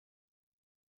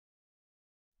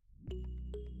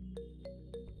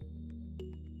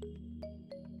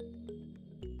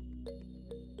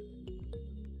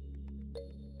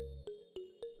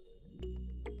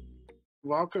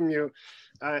welcome you.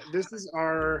 This is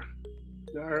our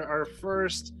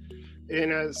first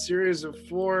in a series of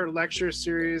 4 lecture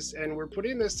series, and we're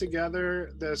putting this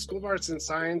together, the School of Arts and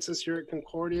Sciences here at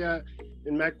Concordia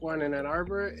in MEC1 and Ann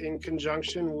Arbor, in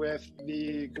conjunction with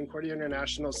the Concordia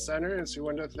International Center. And so we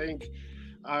want to thank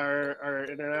our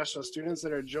international students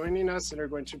that are joining us and are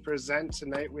going to present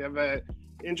tonight. We have an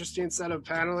interesting set of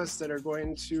panelists that are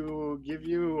going to give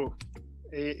you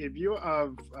a view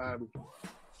of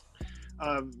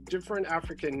different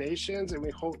African nations, and we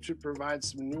hope to provide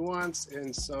some nuance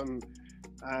and some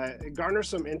garner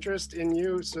some interest in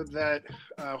you, so that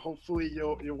hopefully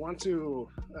you'll want to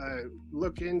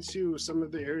look into some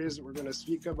of the areas that we're going to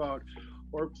speak about,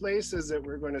 or places that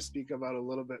we're going to speak about a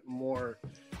little bit more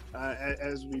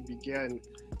as we begin.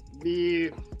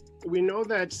 We know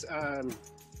that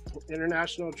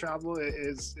international travel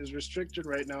is restricted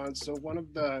right now, and so one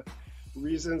of the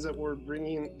reasons that we're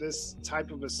bringing this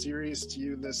type of a series to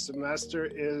you this semester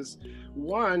is,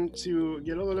 1, to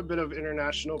get a little bit of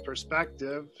international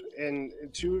perspective, and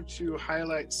 2, to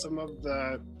highlight some of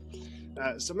the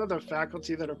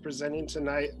faculty that are presenting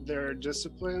tonight, their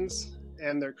disciplines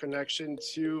and their connection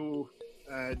to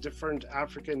different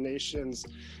African nations.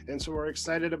 And so we're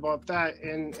excited about that.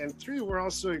 And 3, we're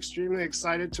also extremely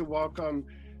excited to welcome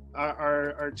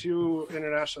our 2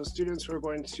 international students who are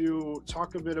going to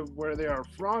talk a bit of where they are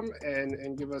from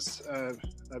and give us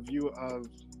a view of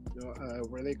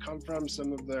where they come from,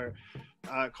 some of their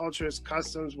cultures,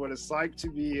 customs, what it's like to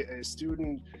be a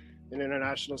student, an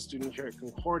international student here at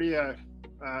Concordia,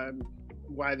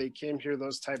 why they came here,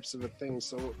 those types of things.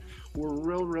 So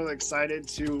we're real excited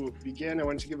to begin. I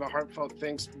want to give a heartfelt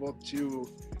thanks both to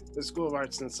the School of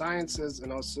Arts and Sciences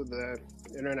and also the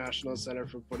International Center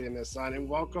for putting this on. And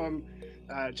welcome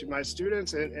to my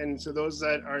students and to those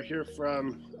that are here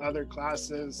from other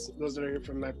classes, those that are here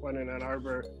from MEC1 and Ann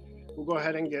Arbor. We'll go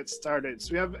ahead and get started.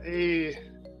 So we have a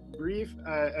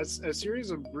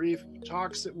series of brief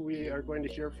talks that we are going to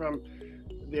hear from.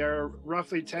 They're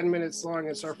roughly 10 minutes long.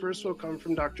 And so our first will come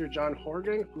from Dr. John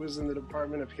Horgan, who is in the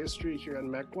Department of History here at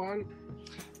MEC1.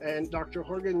 And Dr.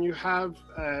 Horgan, you have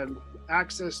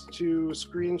access to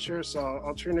screen share, so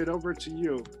I'll turn it over to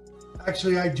you.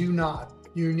 Actually, I do not.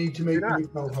 You need to make me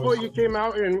co-host. Oh, you came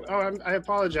out and, I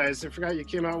apologize. I forgot you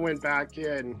came out and went back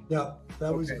in. Yeah,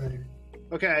 that was me.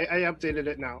 Okay, I updated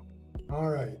it now. All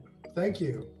right, thank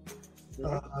you.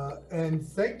 And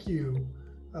thank you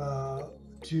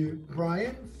to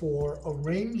Brian for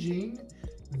arranging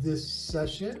this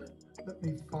session. Let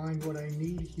me find what I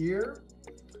need here.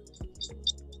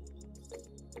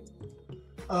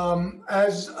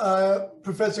 As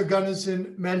Professor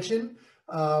Gunderson mentioned,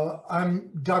 I'm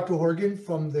Dr. Horgan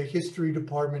from the History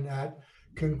Department at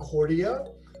Concordia,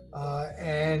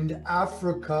 and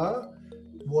Africa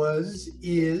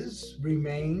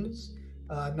remains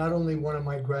not only one of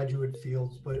my graduate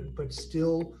fields, but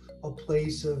still a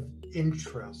place of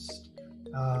interest.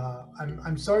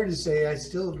 I'm sorry to say I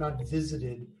still have not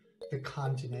visited the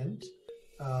continent,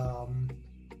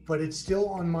 but it's still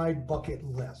on my bucket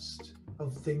list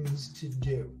of things to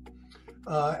do.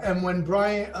 And when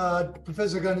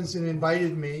Professor Gunderson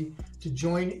invited me to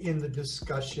join in the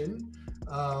discussion,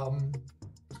 I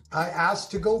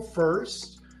asked to go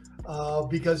first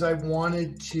because I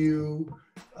wanted to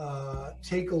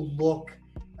take a look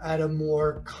at a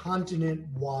more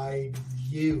continent-wide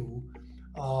view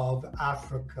of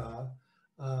Africa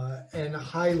and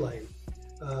highlight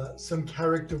some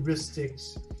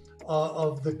characteristics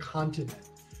of the continent.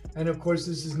 And of course,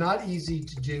 this is not easy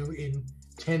to do in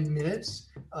 10 minutes,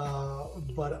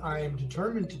 but I am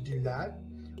determined to do that.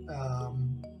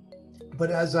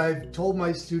 But as I've told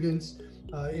my students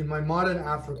in my Modern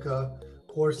Africa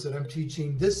course that I'm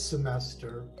teaching this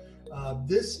semester,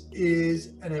 this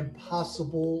is an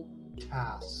impossible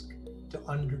task to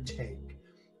undertake.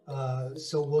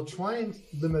 So we'll try and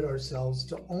limit ourselves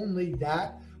to only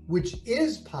that which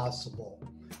is possible.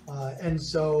 And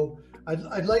so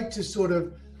I'd like to sort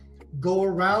of go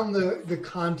around the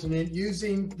continent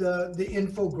using the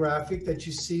infographic that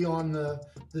you see on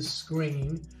the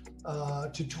screen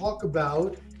to talk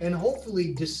about and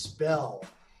hopefully dispel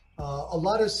a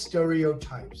lot of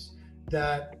stereotypes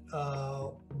that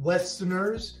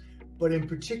Westerners, but in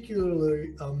particular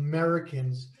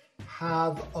Americans,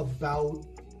 have about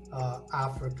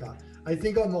Africa. I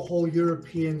think on the whole,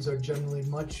 Europeans are generally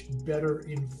much better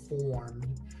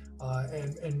informed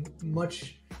and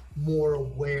much more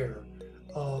aware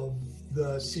of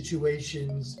the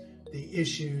situations, the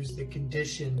issues, the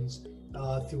conditions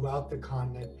throughout the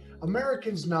continent.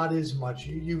 Americans, not as much.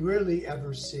 You rarely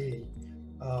ever see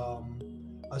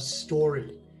a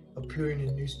story appearing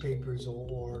in newspapers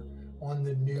or on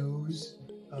the news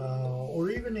or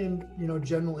even in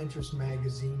general interest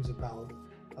magazines about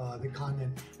the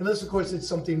continent, unless of course it's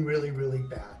something really, really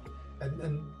bad.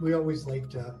 And we always like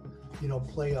to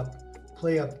play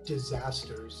up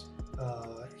disasters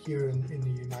here in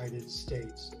the United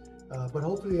States, but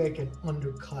hopefully I can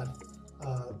undercut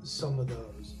some of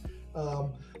those.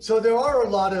 So there are a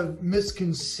lot of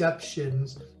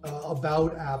misconceptions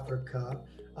about Africa,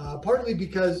 partly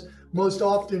because most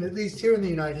often, at least here in the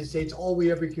United States, all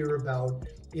we ever hear about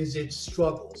is its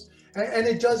struggles. And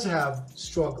it does have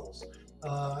struggles.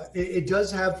 It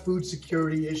does have food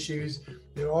security issues.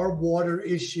 There are water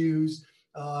issues.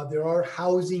 There are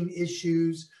housing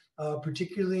issues,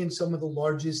 particularly in some of the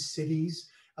largest cities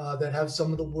that have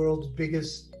some of the world's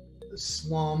biggest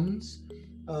slums.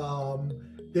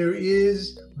 There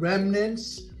is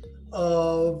remnants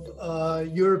of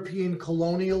European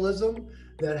colonialism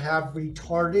that have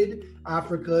retarded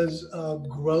Africa's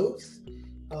growth.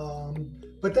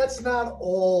 But that's not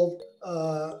all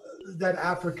that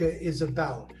Africa is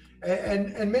about.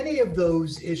 And many of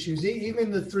those issues,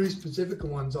 even the three specific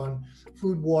ones on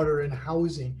food, water, and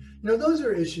housing, those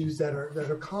are issues that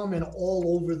are common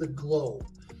all over the globe.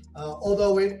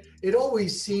 Although it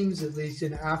always seems, at least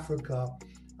in Africa,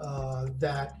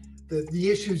 that the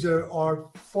issues are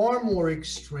far more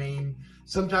extreme,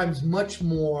 sometimes much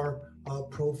more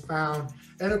profound,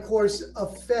 and of course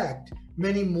affect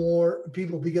many more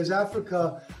people, because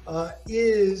Africa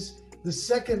is the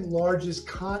second largest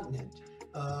continent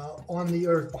on the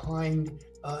earth behind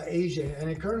Asia, and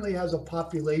it currently has a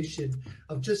population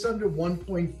of just under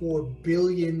 1.4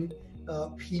 billion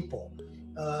people.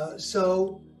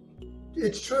 So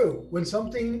it's true, when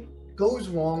something goes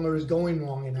wrong or is going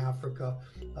wrong in Africa,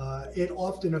 it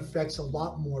often affects a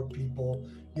lot more people,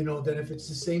 than if it's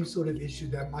the same sort of issue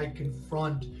that might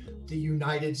confront the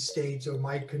United States or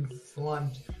might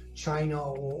confront China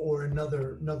or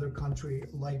another country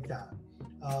like that.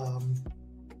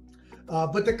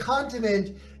 But the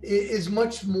continent is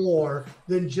much more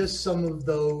than just some of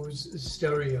those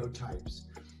stereotypes.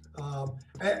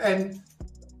 And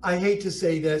I hate to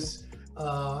say this,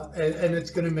 and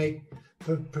it's going to make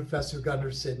Professor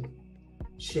Gunderson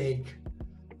shake.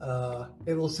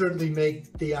 It will certainly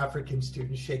make the African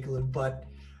students shake a little, but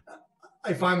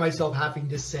I find myself having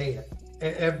to say it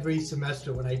every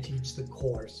semester when I teach the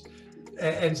course.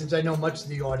 And since I know much of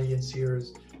the audience here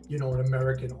is, an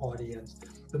American audience,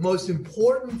 the most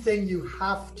important thing you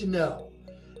have to know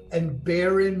and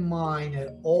bear in mind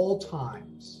at all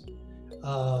times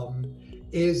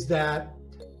is that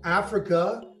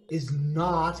Africa is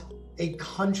not a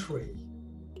country.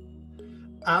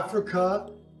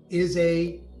 Africa is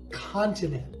a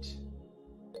continent,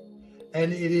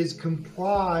 and it is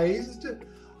comprised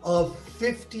of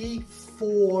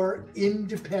 54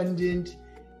 independent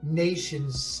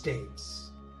nation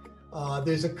states.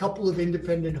 There's a couple of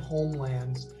independent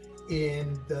homelands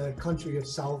in the country of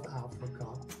South Africa.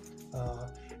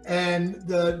 And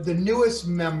the newest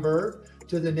member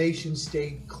to the nation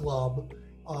state club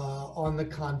on the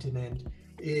continent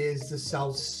is the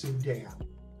South Sudan.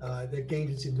 That gained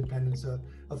its independence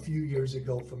a few years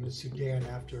ago from the Sudan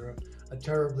after a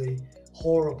terribly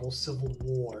horrible civil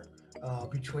war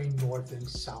between North and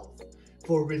South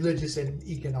for religious and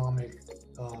economic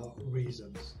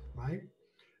reasons, right?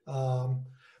 And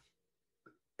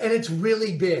it's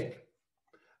really big.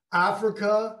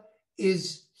 Africa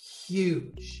is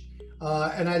huge.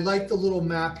 And I like the little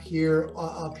map here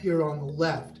up here on the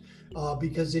left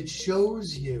because it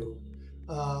shows you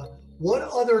what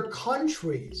other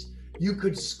countries you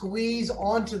could squeeze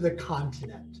onto the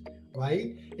continent,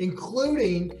 right?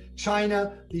 Including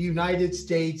China, the United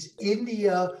States,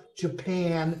 India,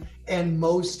 Japan, and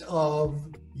most of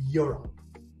Europe,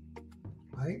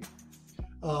 right?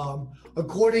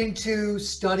 According to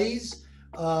studies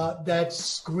that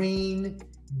screen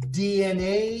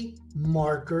DNA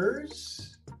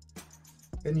markers,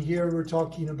 and here we're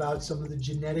talking about some of the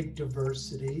genetic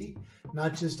diversity,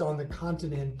 not just on the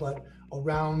continent, but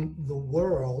around the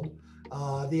world.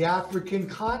 The African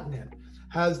continent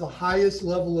has the highest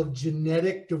level of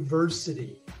genetic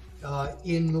diversity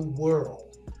in the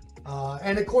world.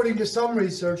 And according to some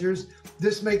researchers,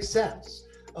 this makes sense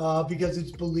because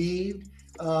it's believed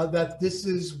that this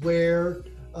is where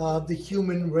the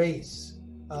human race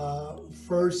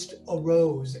first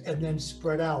arose and then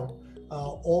spread out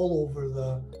all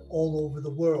over the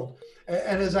world.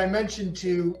 And as I mentioned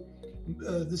to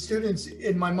the students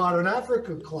in my Modern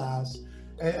Africa class,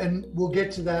 and we'll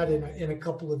get to that in a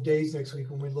couple of days next week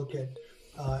when we look at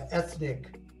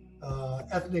ethnic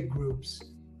groups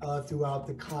throughout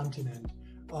the continent.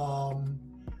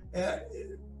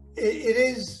 it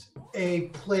is a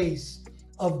place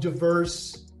of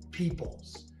diverse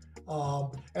peoples.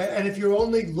 And if you're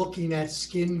only looking at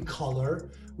skin color,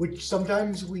 which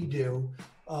sometimes we do,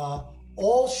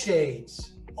 all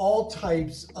shades, all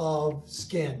types of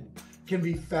skin can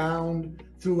be found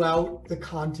throughout the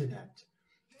continent.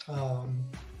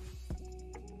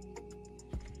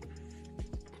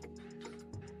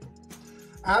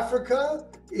 Africa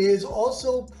is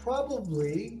also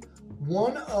probably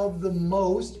one of the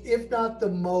most, if not the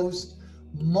most,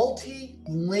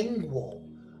 multilingual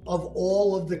of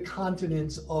all of the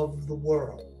continents of the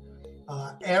world.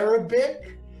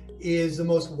 Arabic is the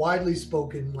most widely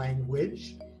spoken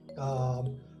language,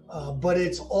 but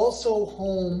it's also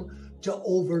home to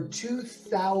over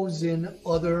 2,000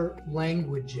 other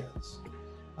languages.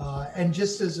 And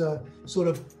just as a sort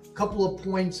of couple of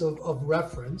points of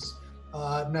reference,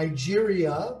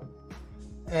 Nigeria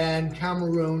and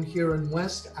Cameroon here in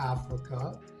West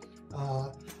Africa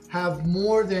have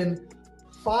more than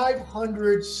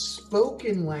 500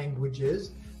 spoken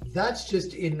languages. That's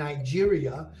just in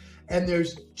Nigeria. And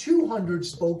there's 200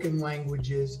 spoken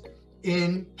languages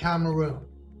in Cameroon.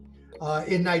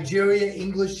 In Nigeria,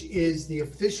 English is the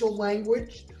official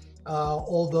language,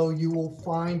 although you will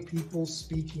find people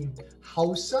speaking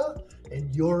Hausa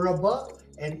and Yoruba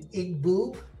and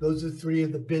Igbo. Those are three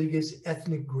of the biggest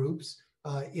ethnic groups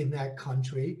in that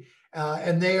country.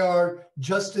 And they are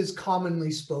just as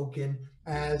commonly spoken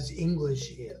as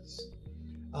English is.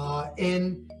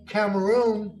 In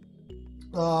Cameroon,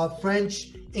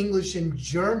 French, English, and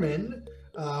German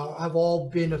have all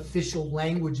been official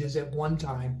languages at one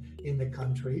time in the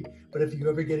country. But if you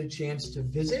ever get a chance to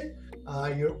visit,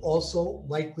 you're also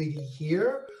likely to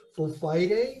hear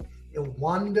Fulfide,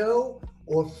 Iwando,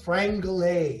 or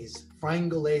Frangolese,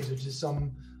 which is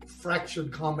some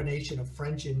fractured combination of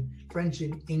French and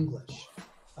English.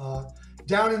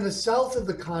 Down in the south of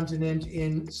the continent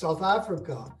in South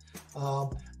Africa,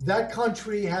 that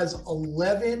country has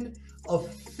 11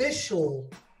 official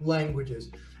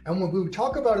languages. And when we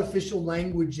talk about official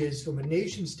languages from a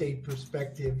nation state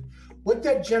perspective, what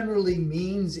that generally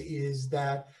means is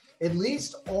that at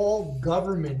least all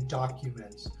government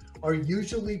documents are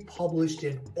usually published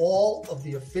in all of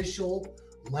the official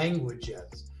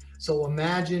languages. So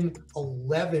imagine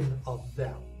 11 of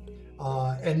them.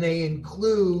 And they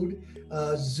include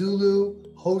Zulu,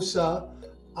 Xhosa,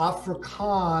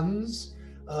 Afrikaans,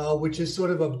 which is sort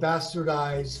of a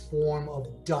bastardized form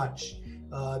of Dutch.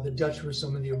 The Dutch were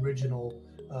some of the original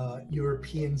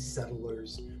European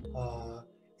settlers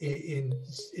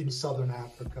in Southern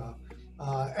Africa.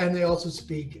 And they also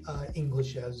speak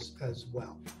English as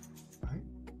well. Right?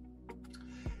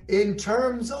 In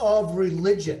terms of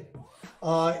religion,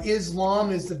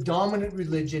 Islam is the dominant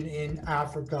religion in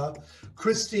Africa.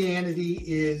 Christianity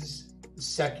is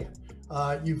second.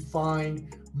 You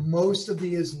find most of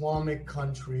the Islamic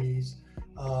countries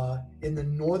in the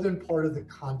northern part of the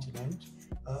continent,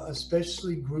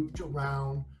 especially grouped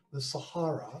around the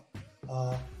Sahara,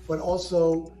 but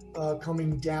also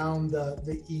coming down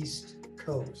the east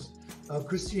coast.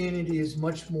 Christianity is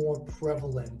much more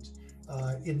prevalent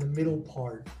in the middle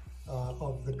part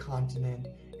of the continent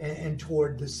and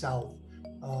toward the south.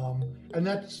 And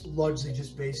that's largely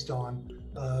just based on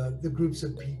the groups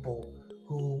of people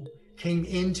who came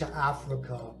into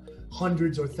Africa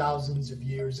hundreds or thousands of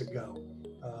years ago.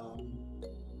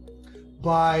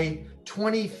 By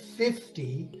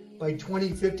 2050,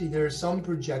 there are some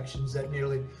projections that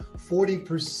nearly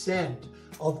 40%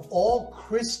 of all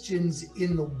Christians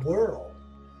in the world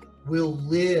will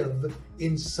live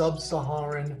in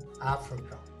sub-Saharan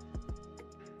Africa.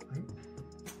 Right?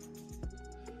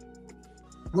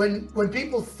 When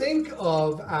people think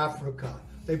of Africa,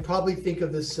 they probably think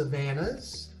of the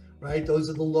savannas, right? Those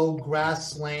are the low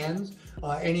grasslands.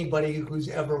 Anybody who's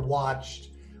ever watched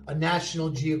a National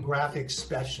Geographic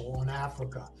special on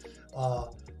Africa,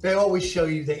 they always show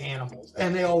you the animals,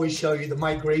 and they always show you the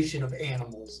migration of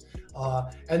animals.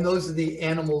 And those are the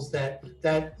animals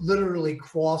that literally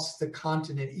cross the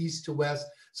continent east to west,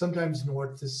 sometimes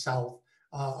north to south,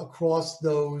 across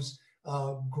those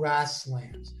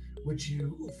grasslands, which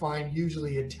you find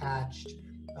usually attached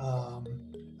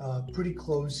pretty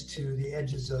close to the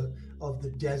edges of the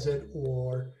desert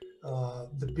or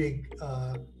the big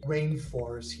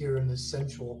rainforest here in the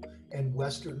central and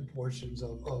western portions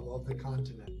of the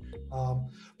continent.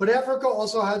 But Africa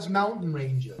also has mountain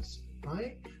ranges,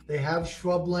 right? They have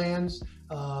shrublands.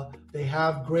 They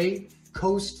have great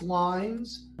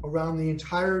coastlines around the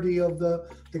entirety of the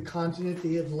continent,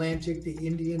 the Atlantic, the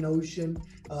Indian Ocean,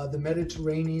 the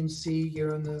Mediterranean Sea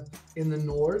here in the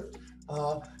north.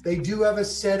 They do have a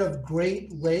set of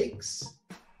Great Lakes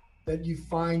that you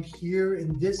find here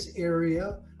in this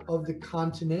area of the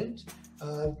continent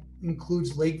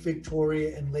includes Lake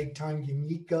Victoria and Lake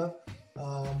Tanganyika,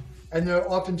 and they're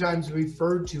oftentimes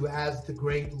referred to as the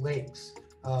Great Lakes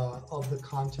of the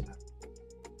continent.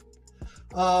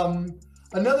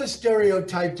 Another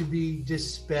stereotype to be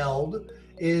dispelled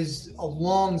is a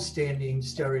long-standing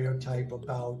stereotype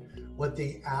about what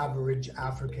the average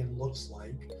African looks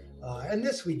like. And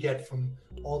this we get from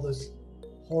all those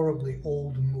horribly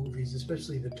old movies,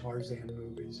 especially the Tarzan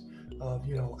movies, of,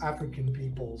 African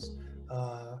peoples,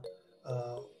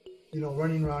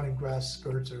 running around in grass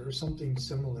skirts or something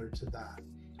similar to that.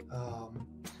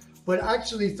 But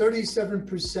actually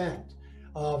 37%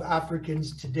 of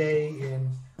Africans today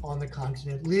on the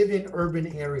continent live in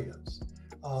urban areas.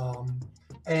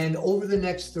 And over the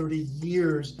next 30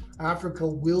 years, Africa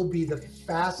will be the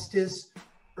fastest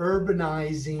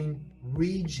urbanizing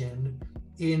region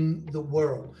in the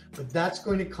world. But that's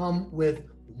going to come with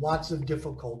lots of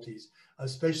difficulties,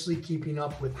 especially keeping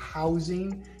up with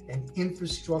housing and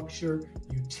infrastructure,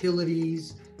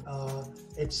 utilities,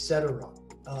 etc.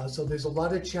 So there's a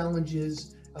lot of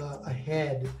challenges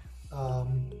ahead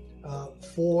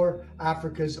for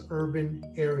Africa's urban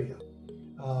area.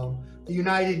 The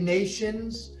United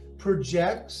Nations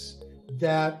projects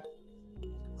that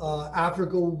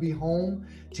Africa will be home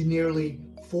to nearly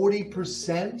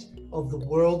 40% of the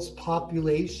world's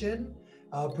population,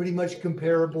 pretty much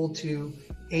comparable to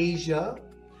Asia.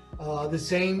 The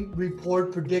same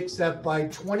report predicts that by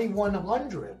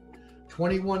 2100,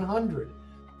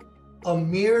 a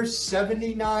mere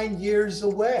 79 years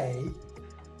away,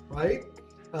 right?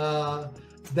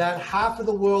 That half of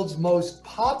the world's most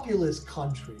populous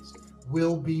countries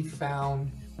will be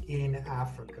found in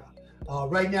Africa.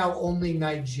 Right now, only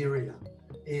Nigeria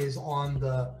is on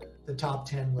the top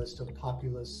 10 list of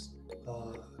populous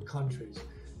countries.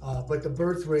 But the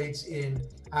birth rates in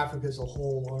Africa as a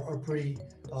whole are pretty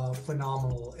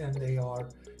phenomenal, and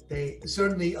they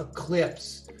certainly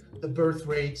eclipse the birth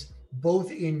rates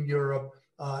both in Europe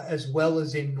as well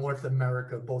as in North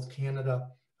America, both Canada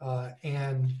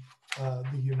and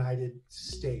the United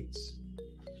States.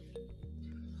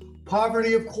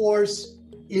 Poverty, of course,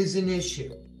 is an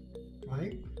issue,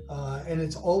 right? And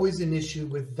it's always an issue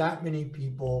with that many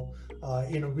people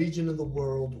in a region of the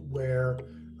world where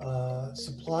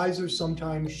supplies are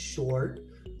sometimes short,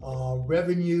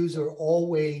 revenues are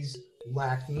always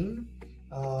lacking,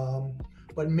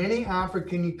 but many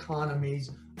African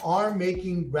economies are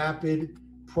making rapid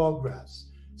progress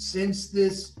since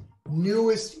this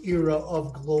newest era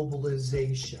of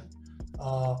globalization.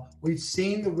 We've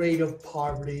seen the rate of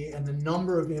poverty and the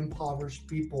number of impoverished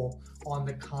people on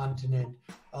the continent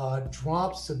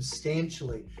drop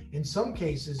substantially, in some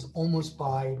cases almost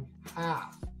by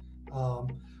half.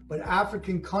 But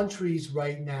African countries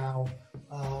right now,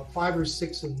 5 or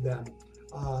 6 of them,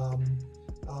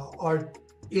 are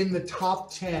in the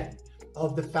top 10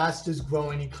 of the fastest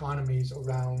growing economies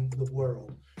around the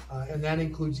world. And that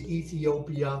includes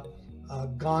Ethiopia,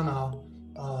 Ghana,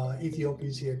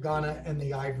 Ethiopia's here, Ghana, and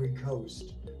the Ivory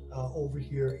Coast over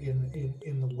here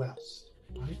in the West,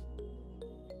 right?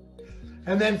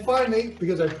 And then finally,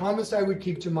 because I promised I would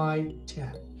keep to my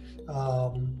 10,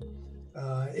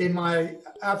 in my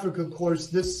Africa course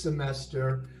this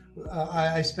semester,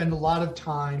 I spend a lot of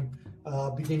time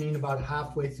beginning about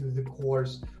halfway through the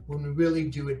course when we really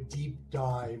do a deep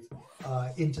dive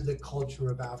into the culture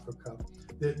of Africa.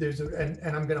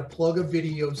 And I'm going to plug a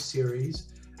video series.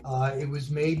 It was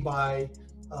made by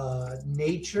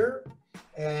Nature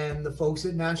and the folks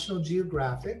at National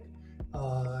Geographic.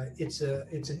 It's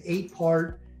an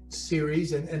 8-part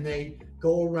series, and they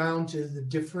go around to the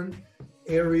different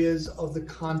areas of the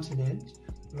continent.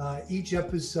 Each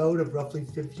episode of roughly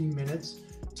 15 minutes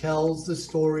tells the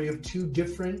story of 2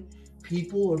 different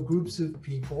people or groups of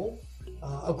people.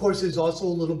 Of course, there's also a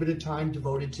little bit of time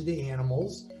devoted to the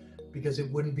animals, because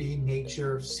it wouldn't be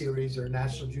Nature series or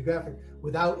National Geographic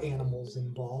without animals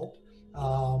involved.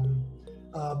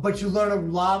 But you learn a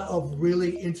lot of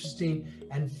really interesting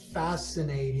and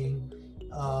fascinating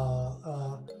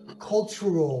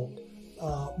cultural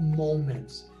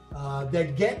moments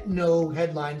that get no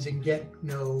headlines and get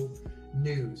no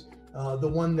news. The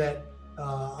one that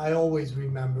I always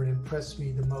remember and impressed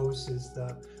me the most is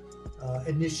the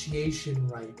initiation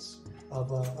rites of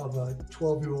a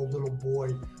 12-year-old little boy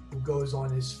who goes on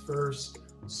his first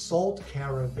salt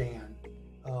caravan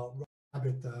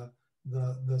at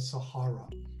the Sahara.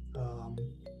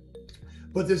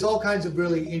 But there's all kinds of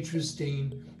really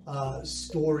interesting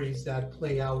stories that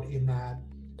play out in that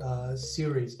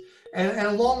series. And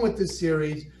along with this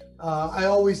series, I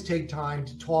always take time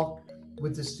to talk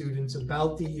with the students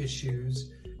about the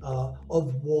issues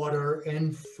of water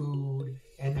and food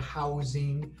and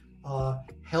housing.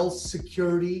 Health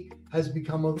security has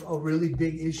become a really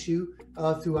big issue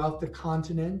throughout the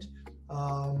continent.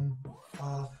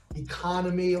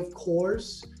 Economy, of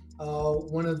course,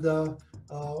 one of the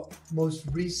most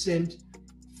recent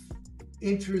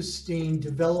interesting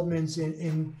developments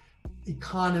in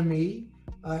economy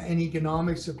and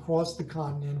economics across the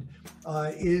continent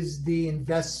is the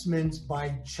investments by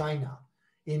China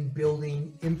in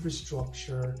building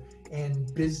infrastructure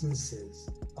and businesses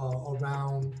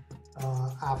around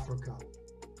Africa.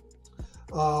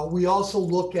 We also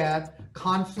look at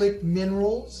conflict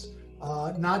minerals,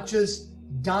 not just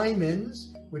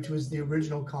diamonds, which was the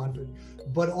original conflict,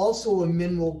 but also a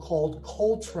mineral called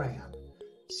coltran,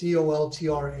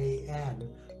 C-O-L-T-R-A-N.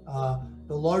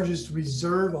 The largest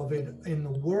reserve of it in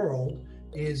the world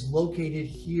is located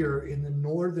here in the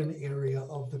northern area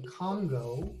of the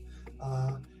Congo.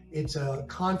 It's a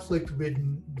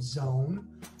conflict-ridden zone,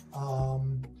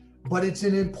 but it's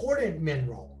an important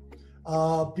mineral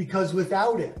because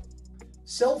without it,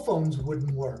 cell phones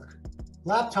wouldn't work,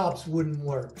 laptops wouldn't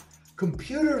work,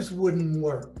 computers wouldn't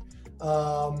work,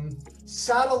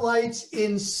 satellites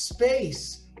in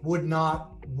space would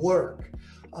not work.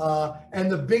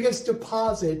 And the biggest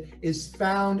deposit is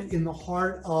found in the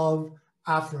heart of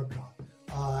Africa.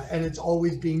 And it's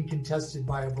always being contested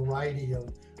by a variety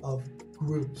of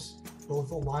groups,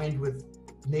 both aligned with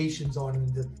nations on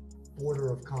the border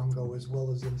of Congo as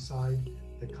well as inside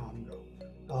the Congo.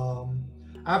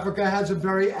 Africa has a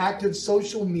very active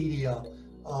social media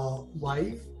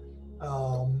life.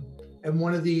 And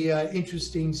one of the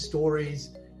interesting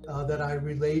stories that I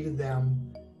relay to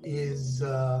them is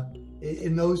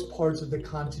in those parts of the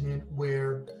continent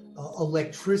where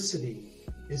electricity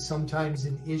is sometimes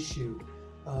an issue.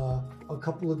 A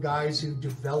couple of guys who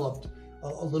developed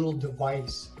a little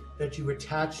device that you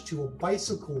attach to a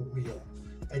bicycle wheel,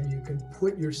 and you can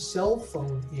put your cell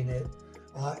phone in it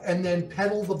and then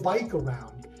pedal the bike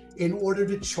around in order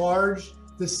to charge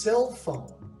the cell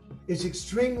phone. It's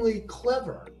extremely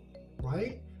clever,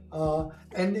 right?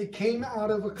 And it came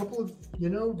out of a couple of,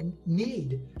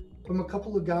 need from a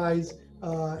couple of guys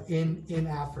in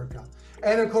Africa.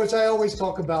 And of course, I always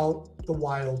talk about the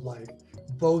wildlife,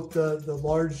 both the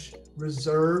large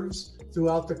reserves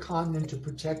throughout the continent to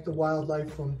protect the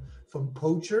wildlife from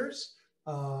poachers,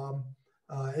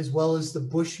 as well as the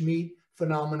bushmeat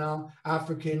phenomena,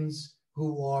 Africans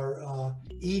who are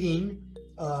eating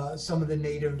some of the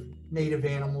native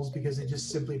animals because they just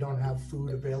simply don't have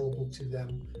food available to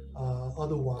them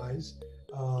otherwise.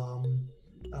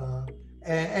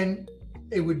 And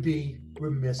it would be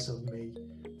remiss of me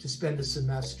to spend a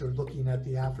semester looking at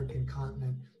the African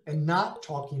continent and not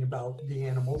talking about the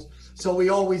animals. So we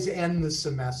always end the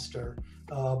semester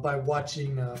by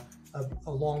watching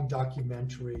a long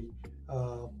documentary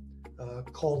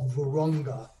called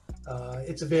Virunga.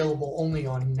 It's available only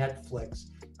on Netflix,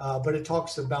 but it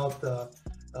talks about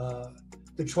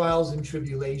the trials and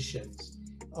tribulations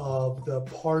of the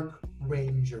park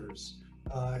rangers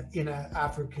in an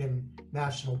African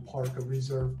national park, a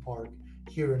reserve park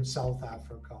here in South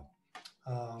Africa.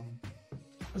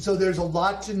 So there's a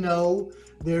lot to know,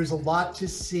 there's a lot to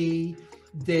see,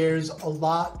 there's a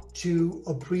lot to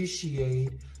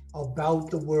appreciate about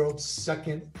the world's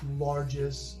second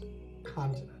largest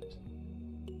continent.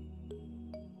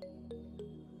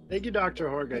 Thank you, Dr.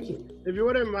 Horgan. If you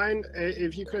wouldn't mind,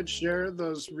 if you could share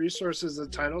those resources, the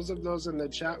titles of those in the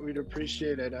chat, we'd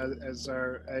appreciate it as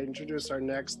I introduce our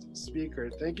next speaker.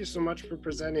 Thank you so much for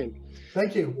presenting.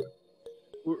 Thank you.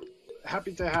 We're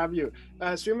happy to have you.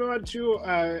 So we move on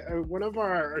to one of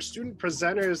our student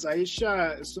presenters,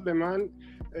 Aishat Sulaiman,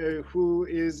 who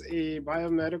is a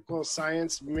biomedical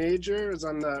science major, is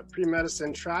on the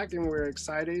pre-medicine track, and we're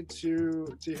excited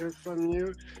to hear from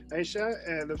you,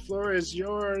 Aisha. The floor is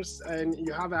yours, and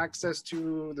you have access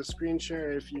to the screen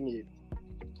share if you need.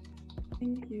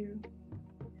 Thank you.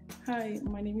 Hi,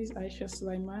 my name is Aishat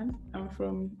Sulaiman. I'm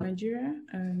from Nigeria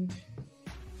and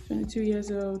 22 years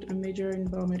old. I major in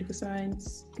biomedical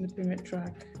science in the pre-med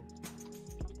track.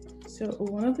 So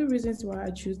one of the reasons why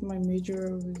I chose my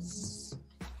major was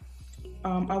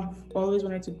I've always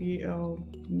wanted to be a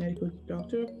medical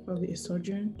doctor, probably a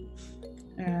surgeon,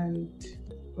 and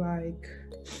like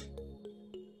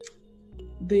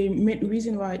the main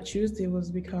reason why I chose it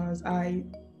was because I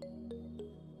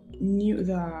knew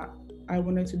that I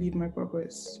wanted to leave my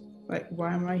purpose. Like,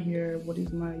 why am I here? What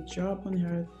is my job on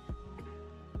earth?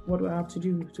 What do I have to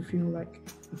do to feel like,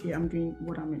 okay, I'm doing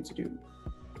what I'm meant to do?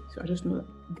 So I just know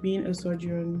that being a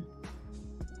surgeon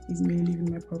is me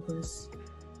leaving my purpose.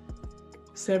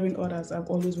 serving others. I've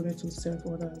always wanted to serve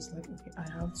others. Like, okay, I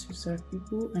have to serve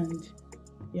people, and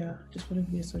yeah, just wanted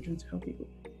to be a surgeon to help people.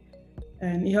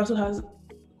 And it also has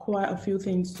quite a few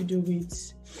things to do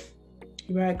with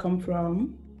where I come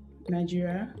from,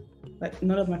 Nigeria. Like,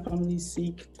 none of my family is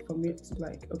sick for me to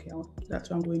like, okay, that's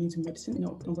why I'm going into medicine.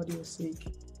 No, nobody was sick.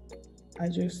 I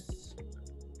just,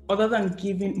 other than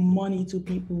giving money to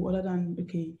people, other than,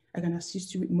 okay, I can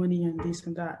assist you with money and this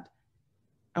and that,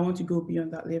 I want to go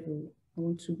beyond that level. I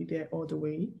want to be there all the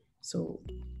way. So,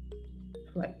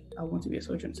 like, I want to be a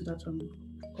surgeon, so that's why I'm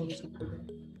always going to go there.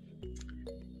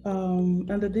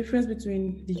 And the difference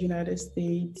between the United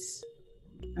States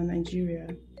and Nigeria,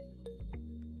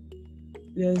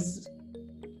 there's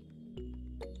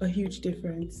a huge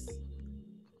difference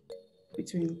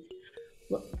between,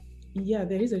 well, yeah,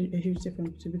 there is a huge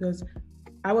difference between, because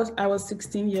I was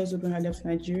 16 years old when I left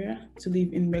Nigeria to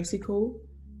live in Mexico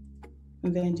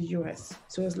and then the US.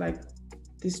 So it's like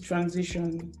this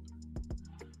transition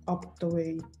up the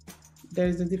way. There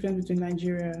is a difference between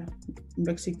Nigeria,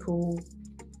 Mexico,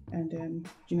 and then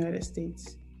United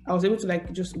States. I was able to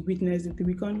like just witness the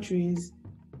three countries.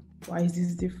 Why is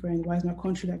this different? Why is my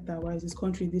country like that? Why is this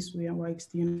country this way? And why is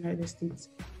the United States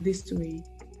this way?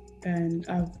 And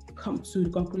I've come to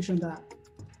the conclusion that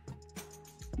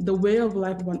the way of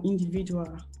life of an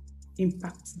individual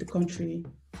impacts the country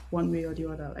one way or the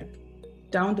other. Like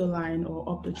down the line or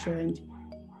up the trend,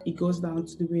 it goes down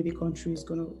to the way the country is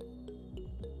going to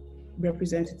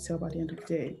represent itself at the end of the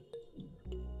day.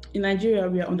 In Nigeria,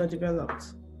 we are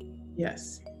underdeveloped,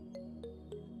 yes.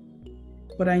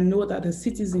 But I know that the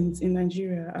citizens in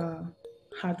Nigeria are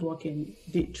hardworking.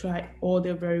 They try all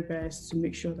their very best to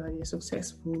make sure that they're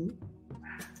successful.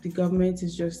 The government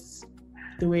is just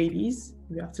the way it is.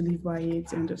 We have to live by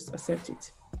it and just accept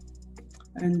it.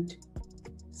 And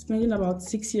spending about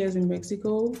 6 years in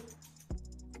Mexico,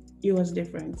 it was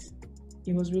different.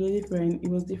 It was really different. It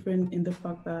was different in the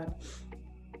fact that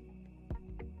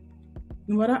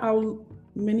no matter how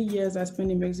many years I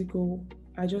spent in Mexico,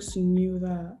 I just knew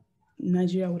that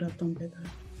Nigeria would have done better.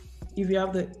 If you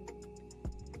have the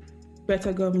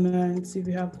better governance, if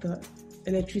you have the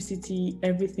electricity,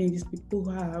 everything these people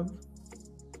have,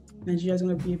 Nigeria is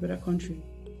going to be a better country.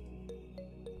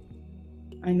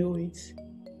 I know it.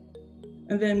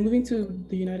 And then moving to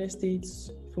the United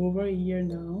States for over a year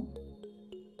now,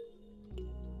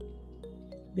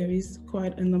 there is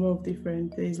quite a number of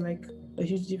different, there is like a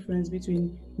huge difference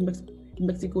between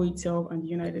Mexico itself and the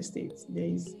United States. There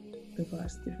is the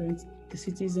vast difference. The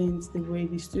citizens, the way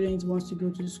the students want to go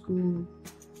to school,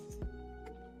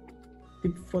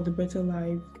 for the better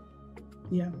life.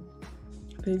 Yeah,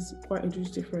 there's quite a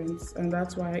huge difference. And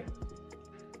that's why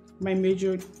my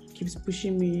major keeps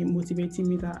pushing me, motivating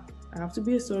me that I have to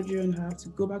be a surgeon, I have to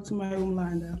go back to my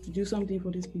homeland, I have to do something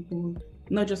for these people,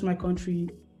 not just my country,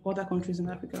 other countries in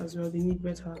Africa as well. They need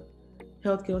better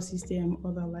healthcare system,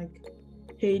 other like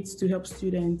aids to help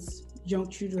students, young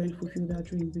children fulfill their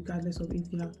dreams, regardless of if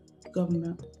their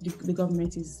government, the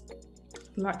government is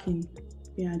lacking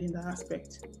behind in that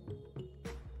aspect.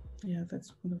 Yeah,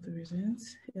 that's one of the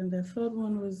reasons. And the third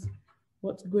one was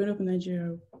what growing up in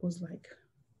Nigeria was like.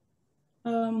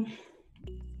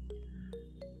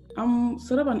 I'm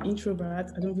sort of an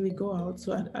introvert. I don't really go out,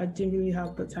 so I didn't really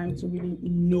have the time to really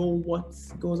know what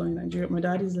goes on in Nigeria. My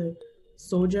dad is a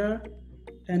soldier,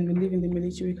 and we live in the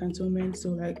military cantonment, so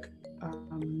like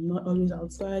I'm not always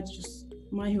outside, just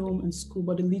my home and school.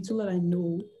 But the little that I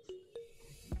know,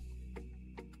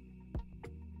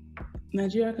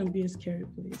 Nigeria can be a scary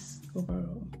place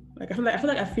overall. Like I feel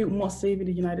like I feel more safe in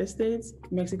the United States,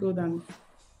 Mexico than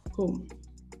home.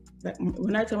 Like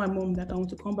when I tell my mom that I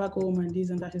want to come back home and this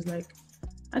and that, she's like,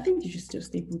 I think you should still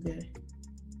stay put there.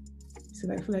 So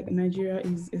like, I feel like Nigeria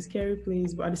is a scary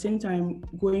place, but at the same time,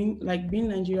 being in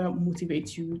Nigeria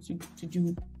motivates you to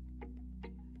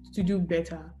do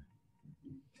better.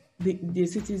 The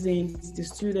citizens, the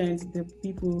students, the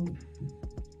people,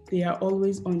 they are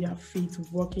always on their feet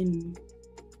working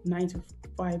 9 to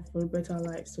 5 for a better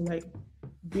life. So like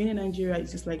being in Nigeria is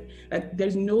just like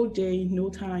there's no day, no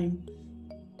time.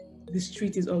 The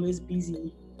street is always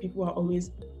busy. People are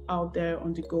always out there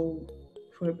on the go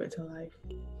for a better life.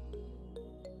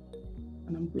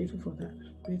 And I'm grateful for that.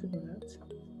 Grateful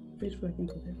I can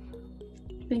go there.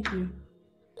 Thank you.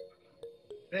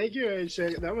 Thank you,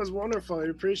 Aishat. That was wonderful. I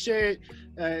appreciate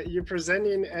you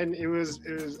presenting, and it was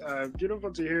beautiful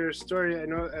to hear your story. I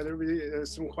know there'll be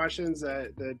some questions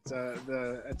that the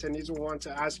attendees will want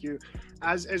to ask you.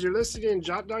 As you're listening,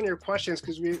 jot down your questions,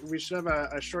 because we should have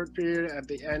a short period at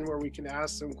the end where we can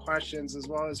ask some questions, as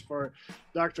well as for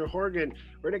Dr. Horgan.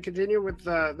 We're going to continue with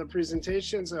the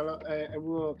presentations. I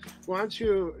will want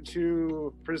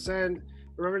to present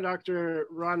Reverend Dr.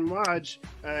 Ron Mudge.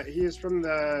 He is from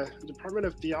the Department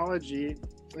of Theology,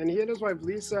 and he and his wife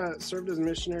Lisa served as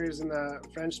missionaries in the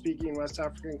French-speaking West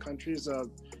African countries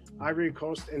of Ivory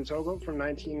Coast and Togo from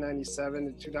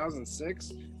 1997 to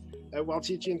 2006. While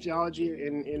teaching theology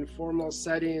in formal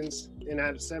settings and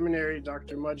at seminary,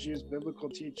 Dr. Mudge used biblical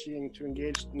teaching to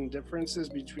engage in differences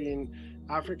between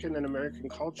African and American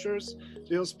cultures. So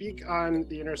he'll speak on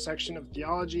the intersection of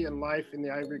theology and life in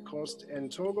the Ivory Coast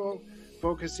and Togo,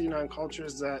 focusing on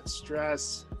cultures that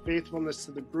stress faithfulness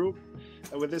to the group.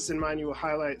 With this in mind, you will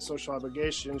highlight social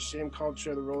obligations, shame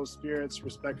culture, the role of spirits,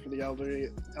 respect for the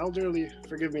elderly,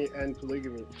 and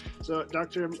polygamy. So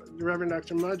Reverend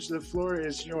Dr. Mudge, the floor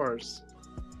is yours.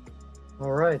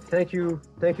 All right, thank you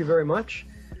very much.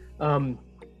 To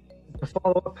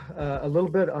follow up a little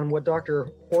bit on what Dr.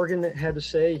 Horgan had to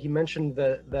say, he mentioned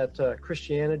that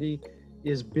Christianity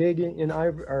is big in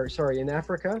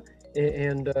Africa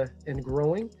and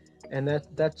growing, and I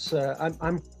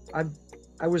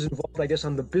was involved, I guess,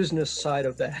 on the business side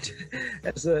of that.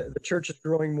 As the church is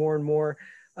growing more and more,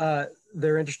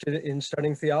 they're interested in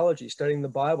studying theology, studying the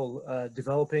Bible,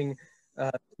 developing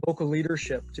local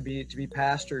leadership to be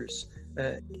pastors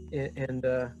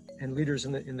and leaders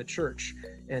in the church,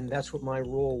 and that's what my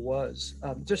role was.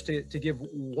 Just to give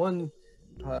one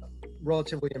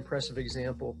relatively impressive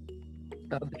example.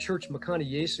 The church Makani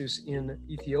Jesus in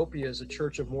Ethiopia is a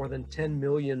church of more than 10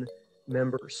 million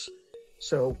members.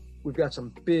 So we've got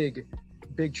some big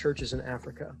churches in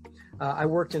Africa. I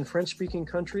worked in French-speaking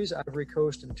countries, Ivory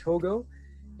Coast and Togo,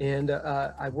 and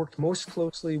I worked most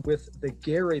closely with the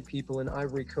Gere people in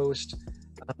Ivory Coast.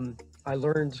 I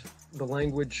learned the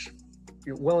language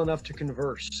well enough to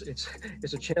converse. It's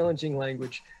a challenging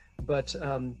language, but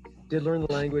did learn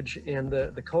the language and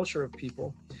the culture of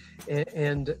people.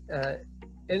 And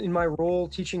in my role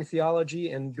teaching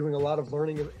theology and doing a lot of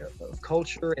learning of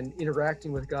culture and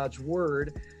interacting with God's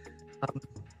word,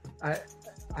 I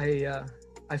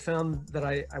found that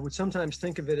I would sometimes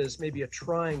think of it as maybe a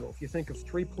triangle. If you think of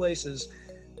three places,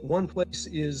 one place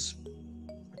is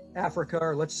Africa,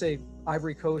 or let's say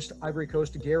Ivory Coast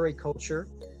Gere culture.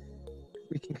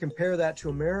 We can compare that to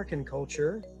American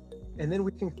culture, and then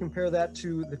we can compare that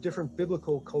to the different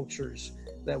biblical cultures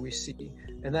that we see,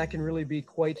 and that can really be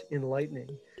quite enlightening.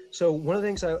 So one of the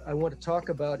things I want to talk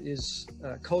about is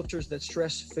cultures that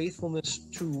stress faithfulness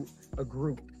to a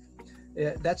group.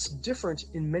 That's different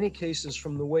in many cases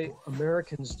from the way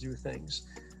Americans do things.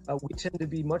 We tend to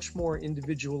be much more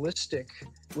individualistic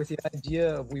with the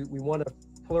idea of we want to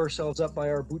pull ourselves up by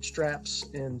our bootstraps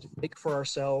and make for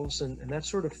ourselves and that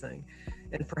sort of thing.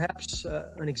 And perhaps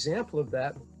an example of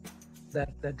that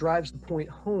drives the point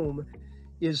home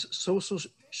is Social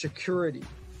Security.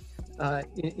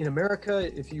 In America,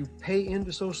 if you pay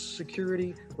into Social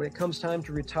Security, when it comes time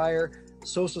to retire,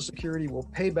 Social Security will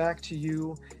pay back to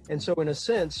you. And so in a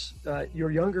sense,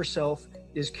 your younger self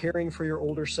is caring for your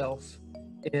older self.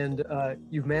 And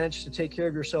you've managed to take care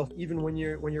of yourself even when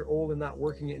you're old and not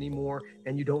working anymore,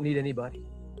 and you don't need anybody.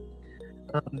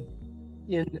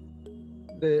 In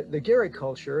the Gere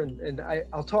culture, and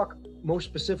I'll talk most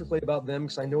specifically about them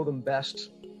because I know them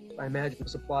best. I imagine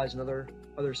this applies in other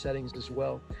settings as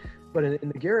well. But in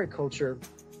the Gere culture,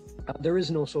 there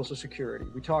is no Social Security.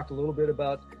 We talked a little bit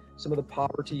about some of the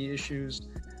poverty issues.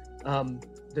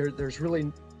 There's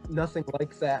really nothing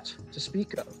like that to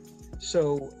speak of.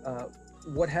 So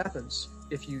what happens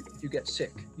if you get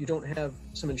sick? You don't have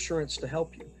some insurance to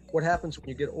help you. What happens when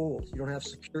you get old? You don't have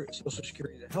Social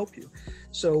Security to help you.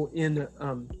 So in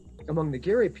among the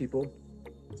Gere people,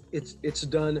 it's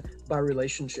done by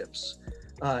relationships.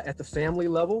 At the family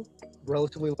level,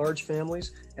 relatively large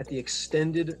families, at the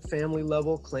extended family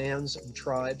level, clans and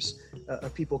tribes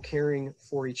of people caring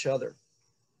for each other.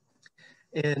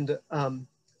 And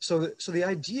so the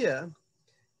idea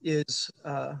is,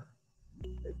 I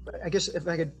guess if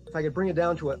I could bring it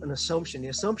down to an assumption, the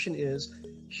assumption is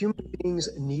human beings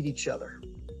need each other.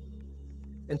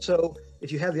 And so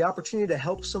if you have the opportunity to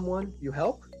help someone, you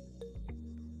help,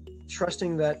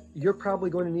 trusting that you're probably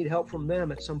going to need help from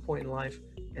them at some point in life,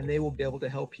 and they will be able to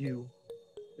help you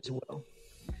as well.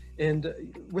 And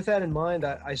with that in mind,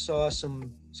 I saw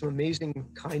some amazing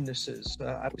kindnesses.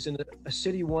 I was in a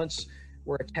city once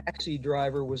where a taxi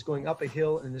driver was going up a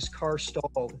hill and his car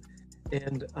stalled,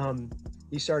 and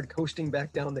he started coasting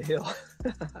back down the hill.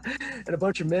 And a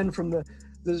bunch of men from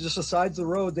just the sides of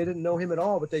the road, they didn't know him at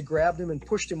all, but they grabbed him and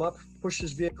pushed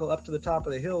his vehicle up to the top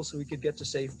of the hill so he could get to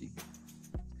safety.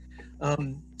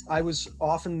 I was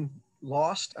often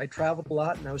lost. I traveled a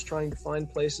lot and I was trying to find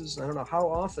places. I don't know how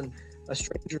often a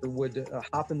stranger would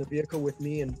hop in the vehicle with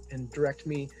me and direct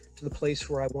me to the place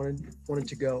where I wanted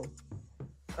to go.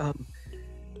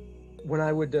 When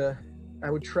I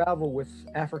would travel with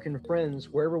African friends,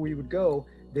 wherever we would go,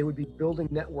 they would be building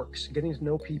networks, getting to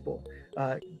know people,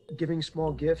 giving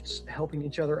small gifts, helping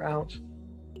each other out.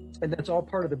 And that's all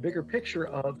part of the bigger picture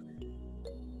of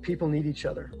people need each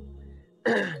other.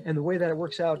 And the way that it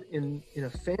works out in a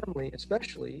family,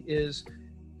 especially, is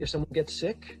if someone gets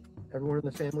sick, everyone in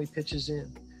the family pitches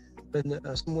in.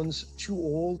 When someone's too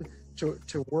old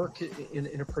to work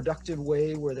in a productive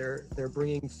way where they're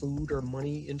bringing food or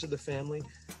money into the family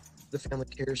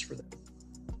cares for them.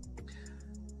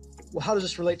 Well, how does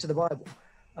this relate to the Bible?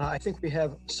 I think we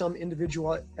have some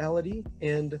individuality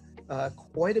and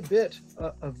quite a bit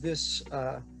of this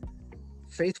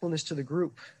faithfulness to the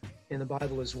group in the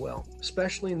Bible as well,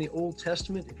 especially in the Old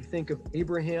Testament. If you think of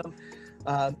Abraham,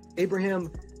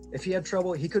 if he had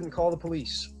trouble, he couldn't call the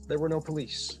police. There were no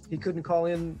police. He couldn't call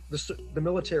in the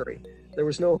military. There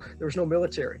was no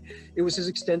military. It was his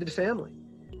extended family.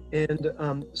 And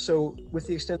so with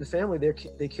the extended family,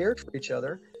 they cared for each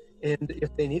other. And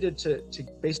if they needed to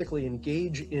basically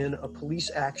engage in a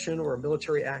police action or a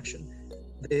military action,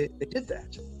 they did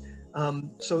that.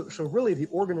 So really the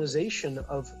organization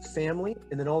of family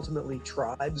and then ultimately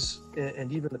tribes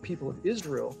and even the people of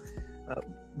Israel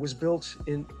was built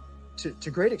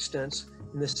to great extents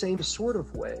in the same sort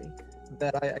of way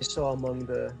that I saw among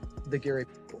the Gary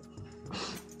people.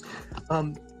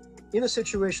 In a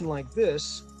situation like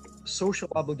this, social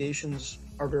obligations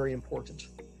are very important.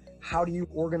 How do you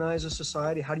organize a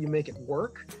society? How do you make it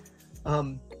work?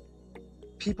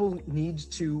 People need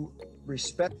to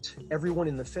respect everyone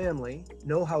in the family,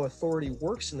 know how authority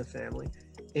works in the family,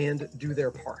 and do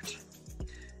their part.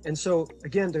 And so,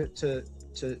 again, to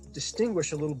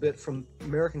distinguish a little bit from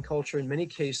American culture, in many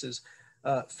cases,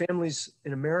 families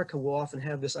in America will often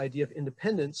have this idea of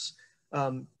independence,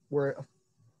 where a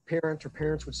parent or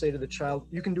parents would say to the child,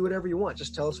 you can do whatever you want,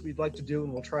 just tell us what you'd like to do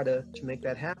and we'll try to make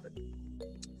that happen.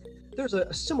 There's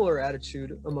a similar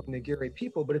attitude among the Gary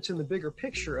people, but it's in the bigger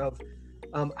picture of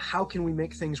how can we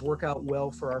make things work out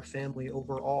well for our family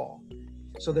overall?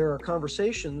 So there are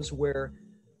conversations where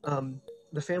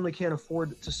the family can't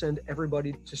afford to send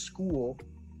everybody to school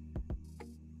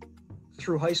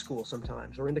through high school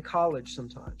sometimes or into college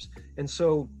sometimes. And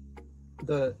so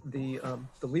the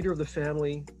leader of the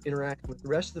family interacting with the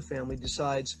rest of the family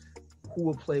decides who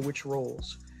will play which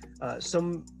roles.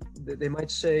 They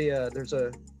might say there's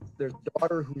a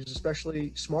daughter who's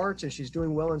especially smart and she's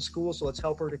doing well in school, so let's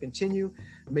help her to continue.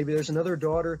 Maybe there's another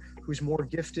daughter who's more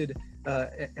gifted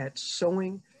at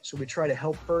sewing, so we try to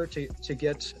help her to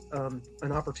get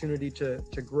an opportunity to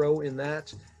grow in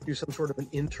that, do some sort of an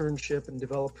internship and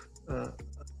develop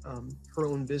her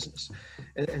own business.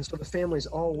 And so the family's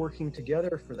all working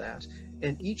together for that,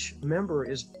 and each member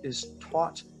is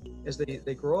taught as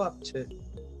they grow up to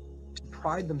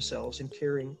pride themselves in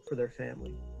caring for their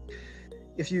family.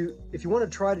 If you want to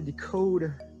try to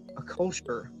decode a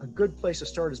culture, a good place to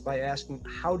start is by asking,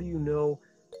 how do you know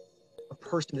a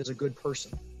person is a good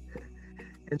person?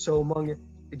 And so among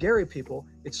the Gary people,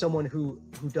 it's someone who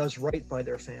does right by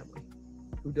their family,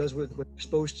 who does what they're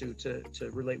supposed to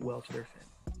relate well to their family.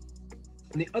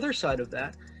 On the other side of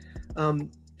that,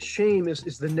 shame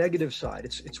is the negative side.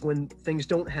 It's when things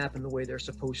don't happen the way they're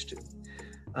supposed to.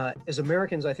 As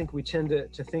Americans, I think we tend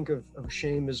to think of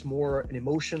shame as more an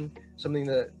emotion, something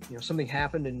that, something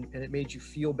happened and it made you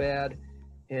feel bad,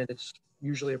 and it's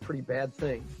usually a pretty bad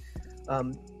thing.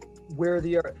 Where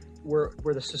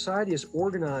the society is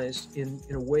organized in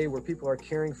a way where people are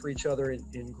caring for each other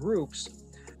in groups,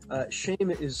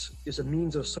 shame is a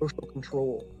means of social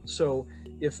control. So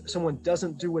if someone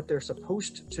doesn't do what they're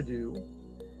supposed to do,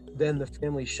 then the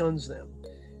family shuns them.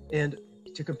 And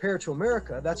to compare to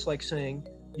America, that's like saying,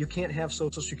 you can't have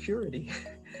Social Security,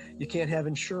 you can't have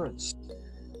insurance.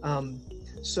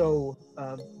 So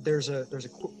there's a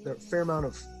fair amount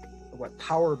of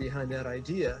power behind that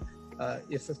idea.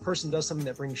 If a person does something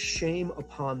that brings shame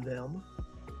upon them,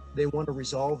 they want to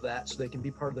resolve that so they can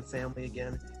be part of the family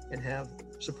again and have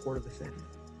support of the family.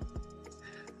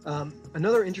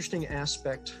 Another interesting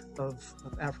aspect of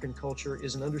African culture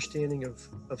is an understanding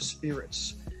of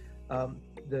spirits.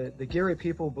 The Gary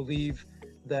people believe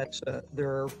that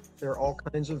there are all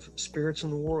kinds of spirits in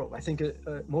the world. I think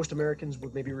most Americans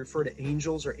would maybe refer to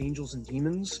angels or angels and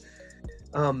demons.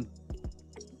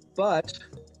 But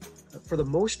for the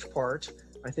most part,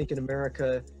 I think in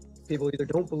America, people either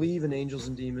don't believe in angels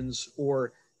and demons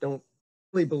or don't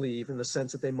really believe in the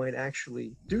sense that they might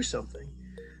actually do something.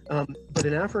 But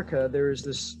in Africa, there is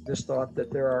this thought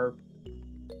that there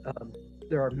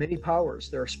are many powers,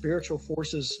 there are spiritual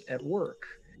forces at work.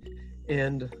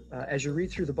 And as you read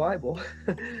through the Bible,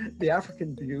 the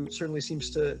African view certainly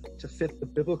seems to fit the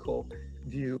biblical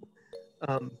view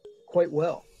quite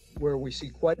well, where we see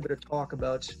quite a bit of talk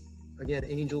about, again,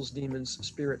 angels, demons,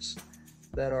 spirits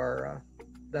that are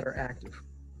active.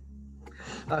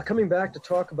 Coming back to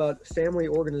talk about family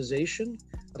organization,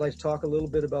 I'd like to talk a little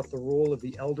bit about the role of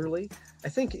the elderly. I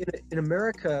think in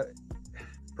America,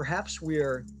 perhaps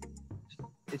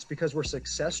it's because we're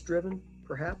success driven,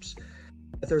 perhaps.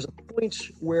 But there's a point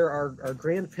where our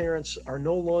grandparents are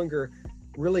no longer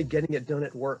really getting it done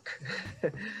at work.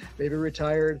 Maybe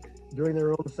retired, doing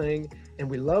their own thing, and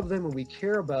we love them and we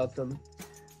care about them,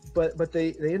 but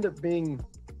they end up being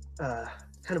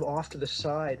kind of off to the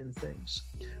side in things.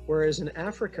 Whereas in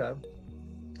Africa,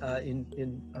 in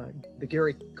the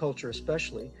Gary culture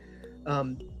especially,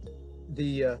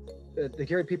 the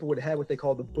Gary people would have what they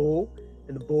call the bull,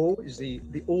 and the bull is the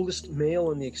oldest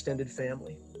male in the extended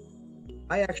family.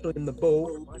 I actually am the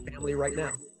bull in my family right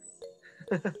now.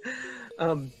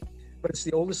 But it's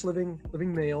the oldest living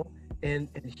male, and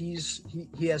he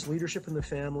has leadership in the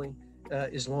family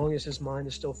as long as his mind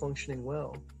is still functioning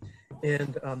well.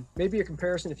 And maybe a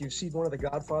comparison, if you've seen one of the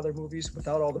Godfather movies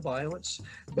without all the violence,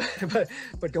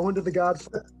 but going to the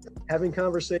Godfather, having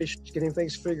conversations, getting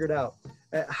things figured out.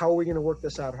 How are we going to work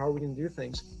this out? How are we going to do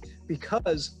things?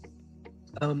 Because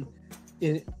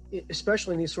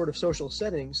especially in these sort of social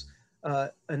settings,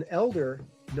 an elder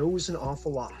knows an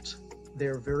awful lot.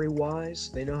 They're very wise.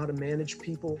 They know how to manage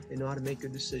people. They know how to make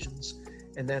good decisions.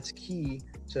 And that's key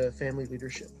to family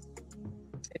leadership.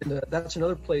 And that's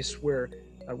another place where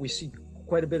we see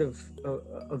quite a bit of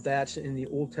that in the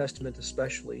Old Testament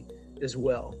especially as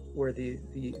well, where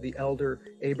the elder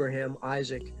Abraham,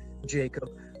 Isaac, Jacob,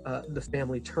 the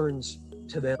family turns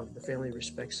to them. The family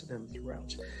respects them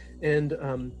throughout. And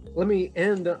let me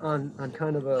end on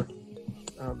kind of a,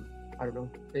 I don't know,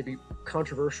 maybe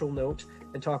controversial note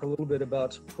and talk a little bit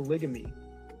about polygamy.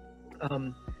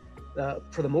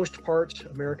 For the most part,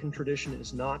 American tradition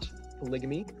is not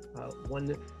polygamy.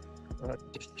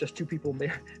 Just two people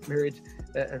married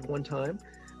at one time.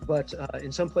 But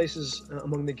in some places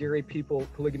among the Gary people,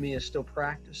 polygamy is still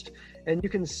practiced. And you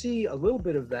can see a little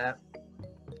bit of that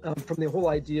from the whole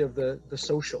idea of the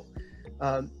social.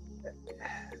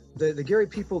 The Gary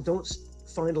people don't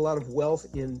find a lot of wealth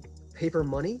in paper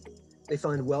money. They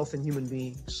find wealth in human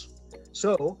beings.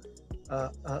 So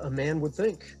a man would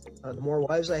think, the more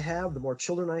wives I have, the more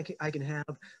children I can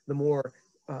have, the more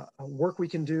work we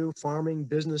can do, farming,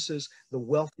 businesses, the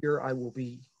wealthier I will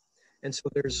be. And so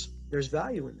there's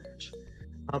value in that.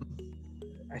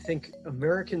 I think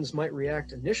Americans might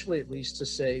react initially, at least, to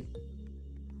say,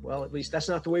 well, at least that's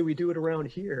not the way we do it around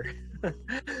here.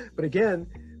 But again,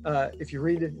 if you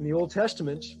read it in the Old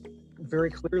Testament,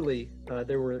 very clearly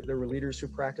there were leaders who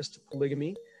practiced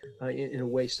polygamy in a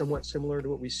way somewhat similar to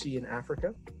what we see in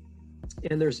Africa.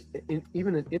 And there's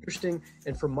even an interesting,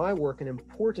 and from my work, an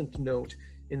important note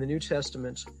in the New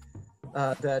Testament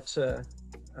that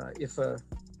if a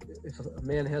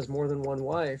man has more than one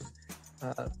wife,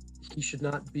 he should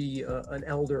not be an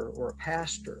elder or a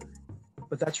pastor.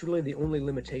 But that's really the only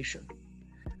limitation.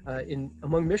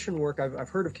 Among mission work, I've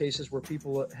heard of cases where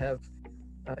people have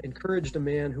encouraged a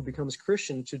man who becomes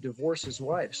Christian to divorce his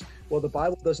wives. Well, the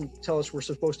Bible doesn't tell us we're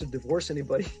supposed to divorce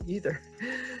anybody either.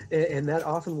 And that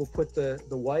often will put the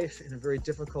wife in a very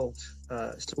difficult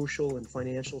social and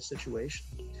financial situation.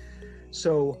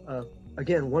 So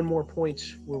again, one more point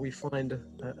where we find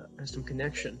some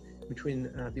connection between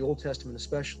the Old Testament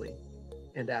especially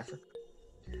and Africa.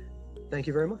 Thank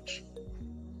you very much.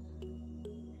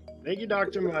 Thank you,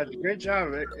 Dr. Mudge. Great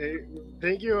job.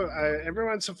 Thank you.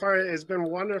 Everyone so far has been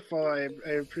wonderful. I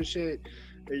appreciate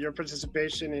your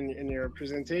participation in your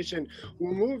presentation.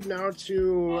 We'll move now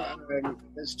to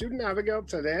student Abigail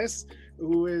Teres,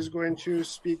 who is going to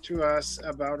speak to us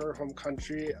about her home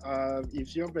country of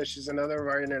Ethiopia. She's another of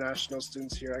our international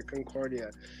students here at Concordia.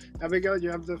 Abigail,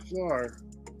 you have the floor,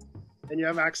 and you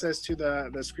have access to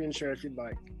the screen share if you'd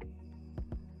like.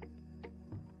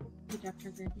 Thank you, Dr.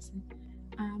 Gunderson.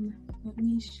 Let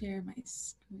me share my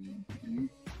screen here.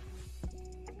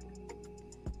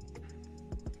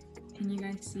 Can you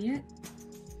guys see it?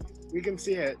 We can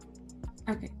see it.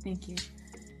 Okay, thank you.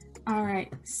 All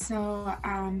right, so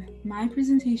my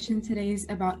presentation today is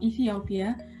about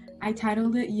Ethiopia. I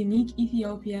titled it Unique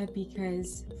Ethiopia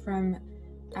because from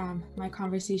my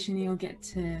conversation, you'll get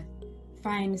to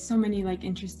find so many like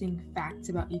interesting facts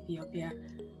about Ethiopia.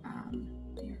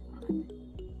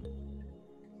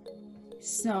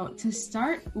 So to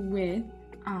start with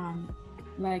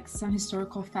like some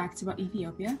historical facts about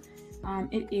Ethiopia,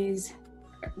 it is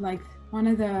like one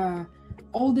of the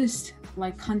oldest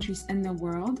like countries in the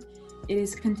world. It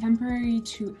is contemporary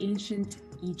to ancient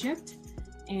Egypt,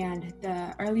 and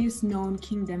the earliest known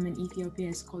kingdom in Ethiopia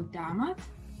is called Damat.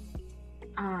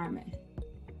 And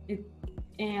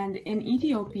in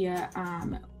Ethiopia,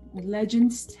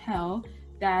 legends tell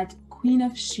that Queen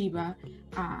of Sheba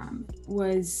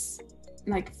was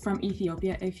like from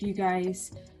Ethiopia. If you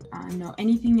guys know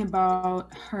anything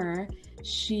about her,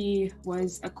 she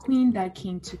was a queen that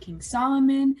came to King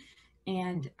Solomon,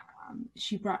 and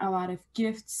she brought a lot of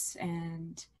gifts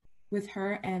and with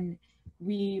her, and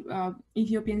we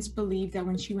Ethiopians believe that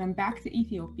when she went back to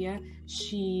Ethiopia,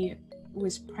 she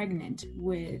was pregnant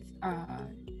with a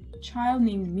child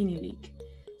named Minilik.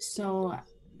 So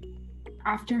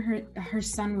after her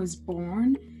son was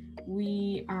born,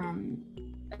 we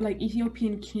like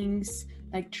Ethiopian kings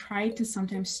like tried to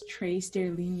sometimes trace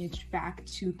their lineage back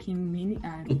to King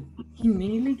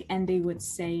Minilik, and they would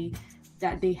say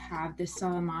that they have the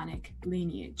Solomonic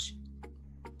lineage.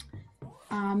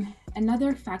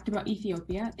 Another fact about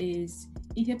Ethiopia is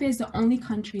the only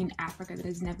country in Africa that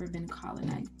has never been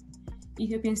colonized.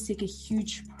 Ethiopians take a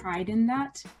huge pride in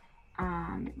that.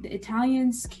 The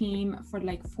Italians came for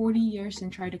like 40 years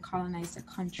and tried to colonize the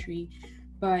country,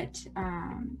 but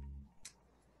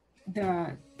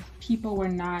the people were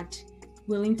not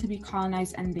willing to be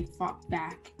colonized and they fought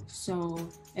back. So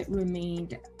it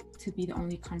remained to be the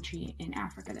only country in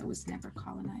Africa that was never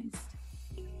colonized.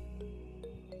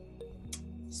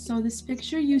 So this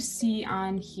picture you see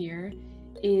on here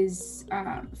is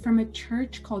from a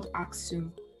church called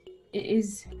Aksum. It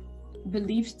is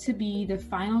believed to be the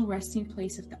final resting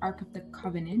place of the Ark of the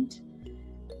Covenant.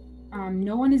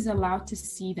 No one is allowed to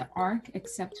see the Ark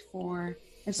except for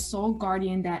a sole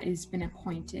guardian that has been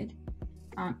appointed.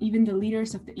 Even the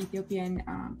leaders of the Ethiopian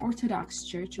Orthodox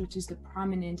Church, which is the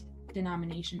prominent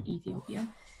denomination in Ethiopia,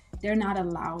 they're not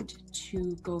allowed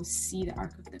to go see the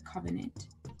Ark of the Covenant,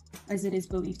 as it is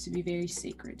believed to be very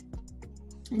sacred.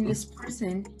 And this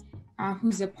person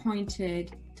who's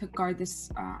appointed to guard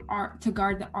this to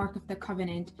guard the Ark of the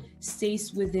Covenant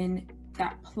stays within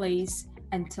that place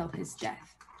until his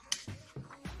death.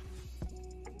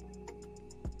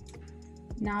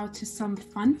 Now to some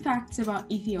fun facts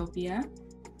about Ethiopia.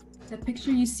 The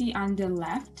picture you see on the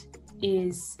left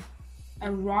is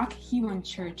a rock hewn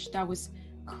church that was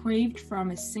carved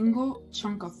from a single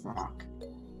chunk of rock.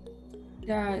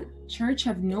 The church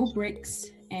have no bricks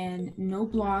and no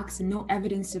blocks and no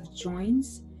evidence of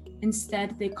joins.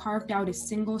 Instead, they carved out a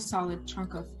single solid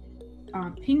chunk of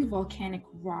pink volcanic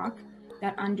rock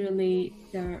that underlay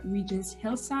the region's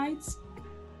hillsides.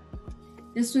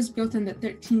 This was built in the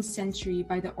 13th century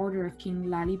by the order of King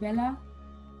Lalibela.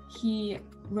 He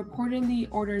reportedly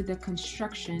ordered the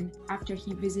construction after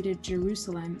he visited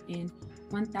Jerusalem in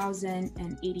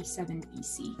 1087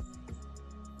 BC.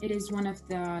 It is one of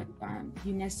the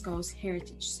UNESCO's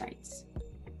heritage sites.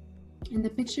 In the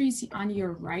picture you see on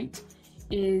your right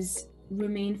is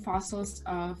remain fossils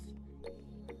of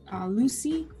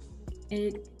Lucy.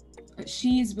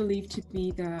 She is believed to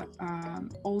be the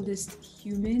oldest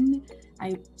human.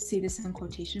 I say this in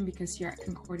quotation because here at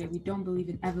Concordia we don't believe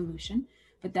in evolution,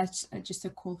 but that's just a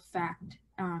cool fact.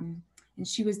 And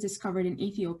she was discovered in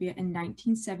Ethiopia in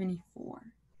 1974.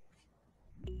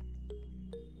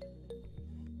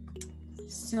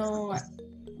 So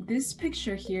this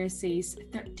picture here says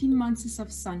 13 months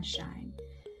of sunshine.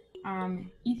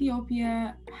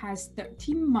 Ethiopia has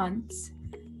 13 months,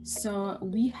 so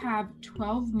we have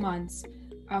 12 months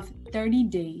of 30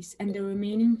 days, and the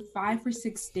remaining 5 or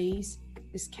 6 days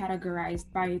is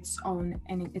categorized by its own,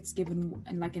 and it's given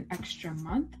like an extra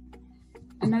month.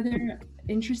 Another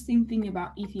interesting thing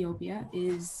about Ethiopia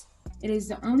is it is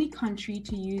the only country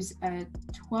to use a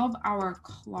 12-hour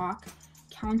clock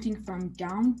counting from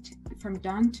dawn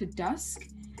to dusk,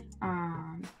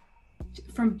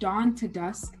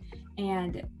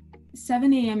 and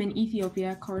 7 a.m. in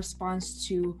Ethiopia corresponds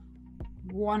to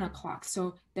 1 o'clock,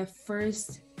 so the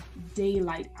first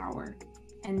daylight hour,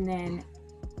 and then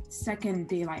second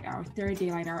daylight hour, third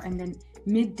daylight hour, and then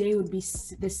midday would be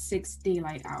the 6th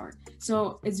daylight hour.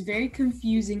 So it's very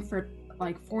confusing for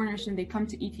like foreigners when they come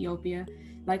to Ethiopia.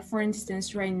 Like for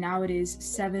instance, right now it is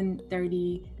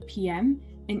 7:30 p.m.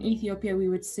 In Ethiopia, we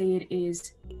would say it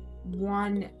is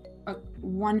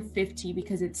 1:50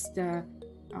 because it's the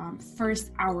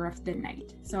first hour of the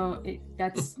night. So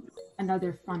that's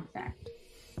another fun fact.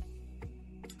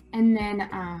 And then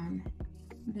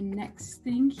the next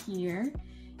thing here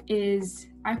is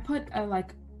I put a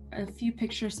few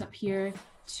pictures up here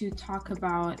to talk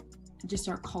about just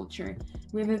our culture.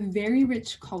 We have a very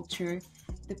rich culture.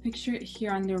 The picture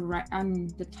here on the right, on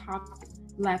the top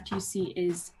left, you see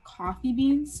is coffee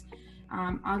beans.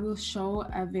 I will show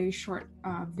a very short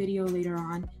video later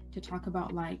on to talk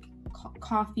about like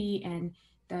coffee and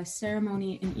the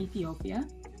ceremony in Ethiopia.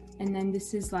 And then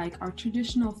this is like our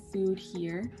traditional food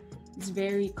here. It's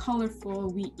very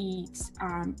colorful. We eat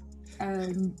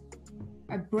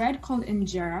a bread called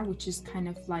injera, which is kind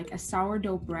of like a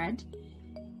sourdough bread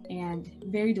and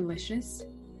very delicious.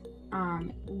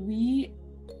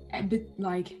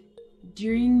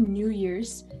 During New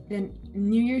Year's, then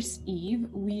New Year's Eve,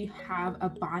 we have a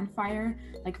bonfire.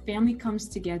 Like family comes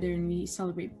together and we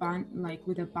celebrate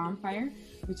with a bonfire,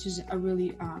 which is a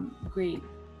really great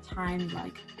time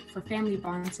like for family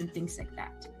bonds and things like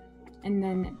that. And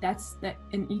then that's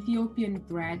an Ethiopian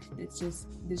bread. It's just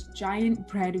this giant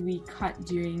bread we cut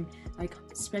during like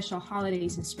special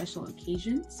holidays and special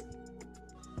occasions.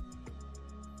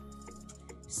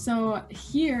 So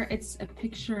here it's a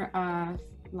picture of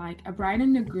like a bride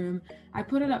and a groom. I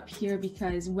put it up here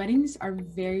because weddings are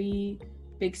very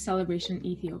big celebration in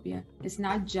Ethiopia. It's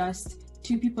not just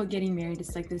two people getting married.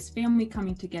 It's like this family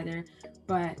coming together,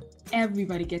 but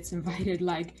everybody gets invited.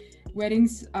 Like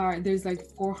weddings there's like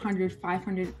 400,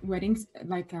 500 weddings.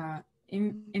 Like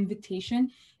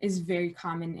invitation is very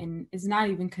common and is not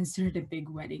even considered a big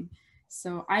wedding.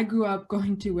 So I grew up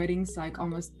going to weddings like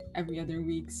almost every other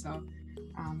week. So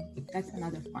that's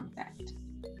another fun fact.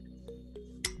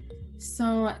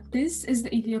 So this is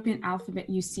the Ethiopian alphabet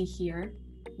you see here.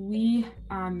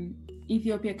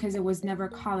 Ethiopia, because it was never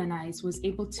colonized, was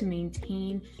able to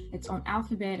maintain its own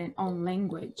alphabet and own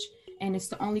language. And it's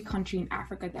the only country in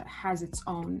Africa that has its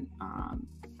own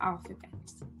alphabet.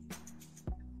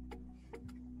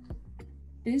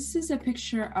 This is a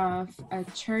picture of a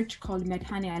church called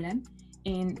Medhane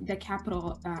in the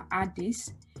capital,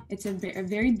 Addis. It's a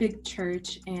very big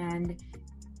church, and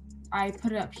I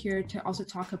put it up here to also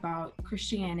talk about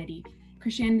Christianity.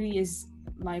 Christianity is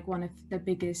like one of the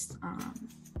biggest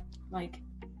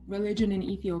religion in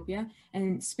Ethiopia,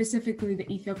 and specifically the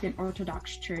Ethiopian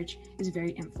Orthodox Church is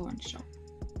very influential.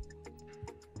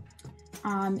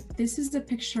 This is the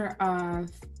picture of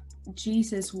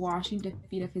Jesus washing the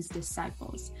feet of his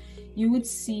disciples. You would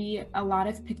see a lot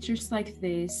of pictures like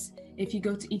this if you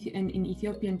go to an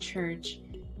Ethiopian church.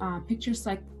 Pictures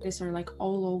like this are like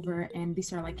all over, and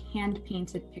these are like hand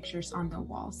painted pictures on the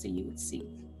wall, so you would see.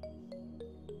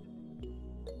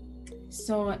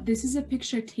 So this is a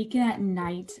picture taken at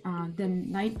night, the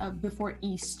night before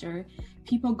Easter.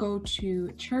 People go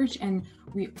to church and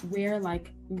we wear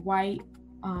like white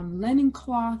linen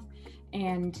cloth,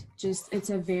 and just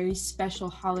it's a very special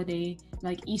holiday.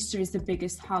 Like Easter is the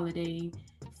biggest holiday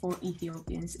for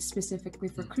Ethiopians, specifically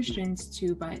for Christians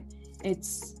too, but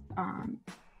it's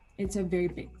a very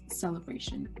big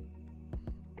celebration.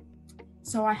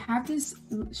 So I have this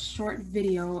short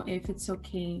video, if it's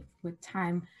okay with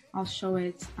time, I'll show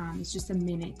it. It's just a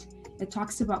minute. It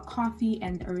talks about coffee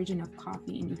and the origin of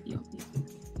coffee in Ethiopia.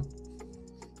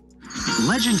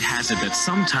 Legend has it that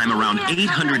sometime around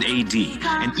 800 AD,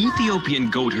 an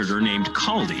Ethiopian goat herder named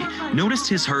Kaldi noticed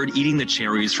his herd eating the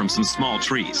cherries from some small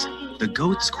trees. The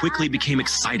goats quickly became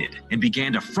excited and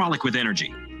began to frolic with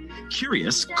energy.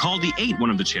 Curious, Kaldi ate one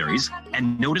of the cherries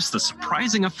and noticed the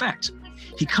surprising effect.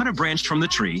 He cut a branch from the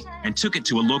tree and took it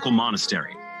to a local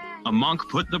monastery. A monk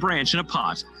put the branch in a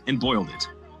pot and boiled it.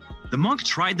 The monk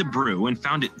tried the brew and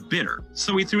found it bitter,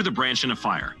 so he threw the branch in a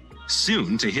fire.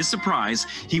 Soon, to his surprise,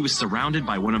 he was surrounded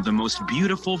by one of the most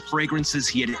beautiful fragrances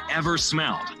he had ever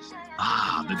smelled.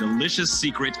 Ah, the delicious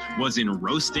secret was in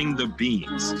roasting the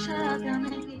beans.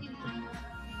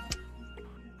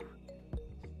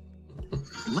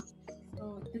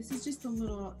 This is just a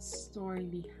little story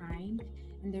behind,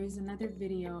 and there's another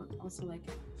video also like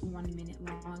 1 minute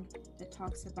long that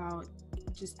talks about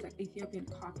just the Ethiopian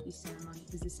coffee ceremony,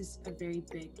 because this is a very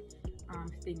big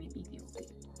thing in Ethiopia.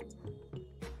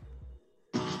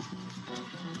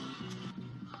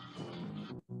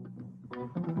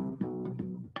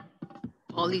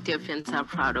 All Ethiopians are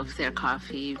proud of their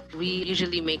coffee. We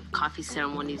usually make coffee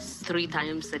ceremonies 3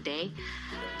 times a day.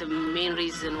 The main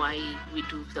reason why we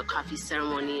do the coffee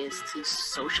ceremony is to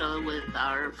social with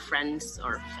our friends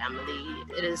or family.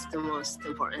 It is the most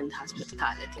important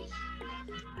hospitality.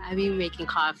 I've been making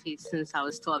coffee since I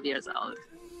was 12 years old.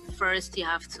 First, you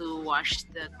have to wash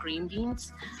the green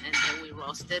beans, and then we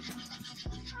roast it.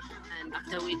 And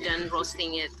after we're done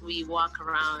roasting it, we walk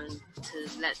around to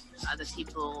let other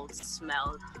people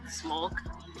smell smoke.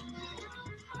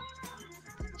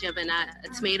 Jabana,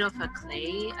 it's made of a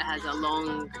clay. It has a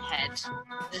long head.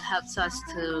 It helps us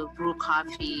to brew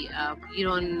coffee. You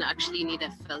don't actually need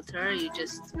a filter. You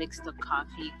just mix the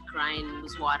coffee grind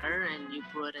with water and you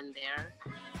brew it in there.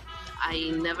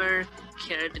 I never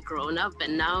cared growing up,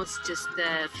 but now it's just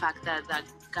the fact that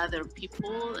gather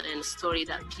people and story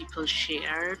that people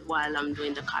shared while I'm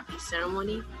doing the coffee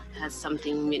ceremony has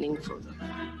something meaningful.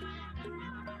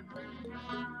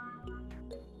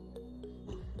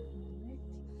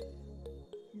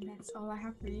 And that's all I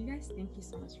have for you guys. Thank you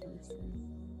so much for listening.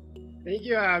 Thank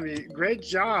you, Abby. Great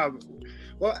job.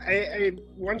 Well, I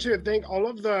want to thank all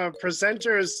of the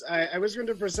presenters. I was going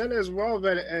to present as well,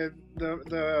 but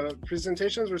the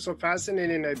presentations were so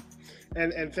fascinating.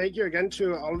 And thank you again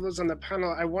to all of those on the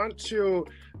panel. I want to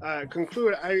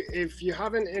conclude. If you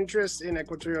have an interest in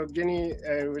Equatorial Guinea,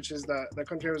 which is the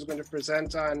country I was going to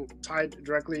present on, tied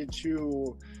directly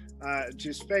to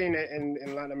Spain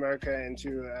and Latin America and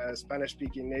to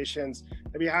Spanish-speaking nations,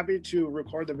 I'd be happy to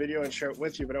record the video and share it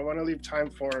with you. But I want to leave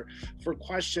time for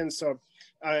questions. So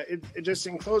just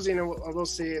in closing, I will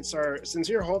say it's our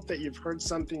sincere hope that you've heard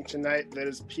something tonight that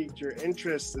has piqued your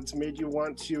interest, that's made you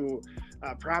want to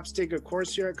perhaps take a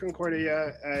course here at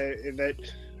Concordia that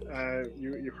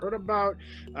you heard about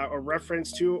or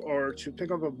reference to, or to pick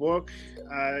up a book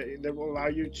that will allow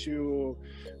you to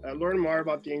learn more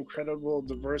about the incredible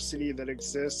diversity that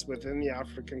exists within the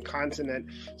African continent.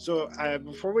 So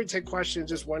before we take questions,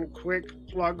 just one quick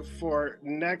plug for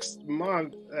next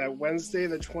month, Wednesday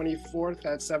the 24th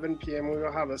at 7 p.m. we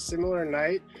will have a similar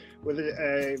night with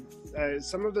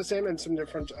some of the same and some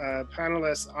different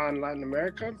panelists on Latin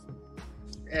America.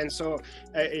 And so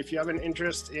if you have an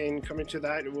interest in coming to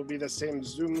that, it will be the same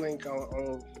Zoom link.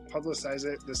 I'll publicize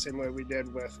it the same way we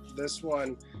did with this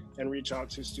one and reach out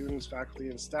to students, faculty,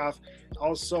 and staff.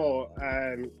 Also,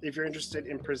 if you're interested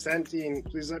in presenting,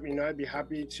 please let me know. I'd be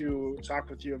happy to talk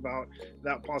with you about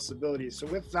that possibility. So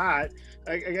with that,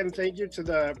 again, thank you to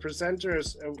the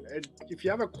presenters. If you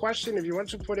have a question, if you want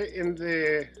to put it in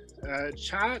the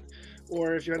chat,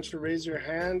 or if you want to raise your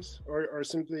hand or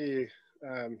simply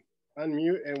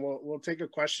unmute, and we'll take a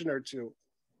question or two.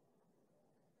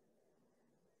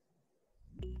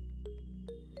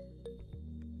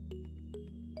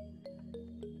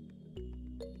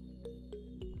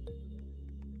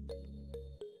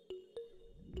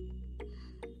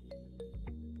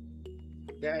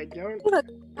 Yeah,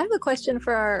 I have a question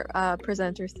for our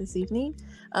presenters this evening,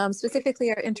 specifically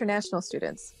our international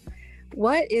students.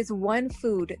 What is one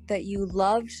food that you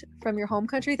loved from your home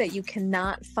country that you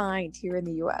cannot find here in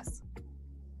the U.S.?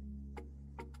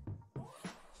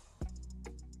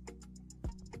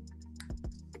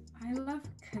 I love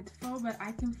kitfo, but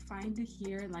I can find it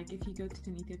here, like if you go to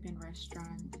an Ethiopian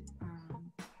restaurant.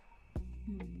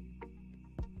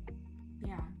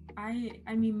 Yeah,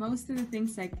 I mean, most of the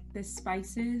things, like the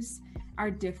spices are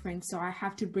different, so I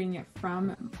have to bring it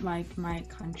from like my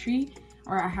country,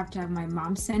 or I have to have my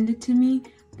mom send it to me.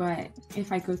 But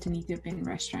if I go to an Ethiopian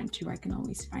restaurant too, I can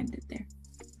always find it there.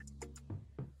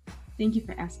 Thank you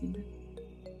for asking that.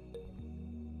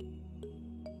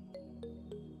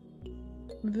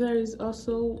 There is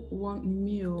also one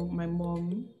meal my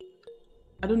mom,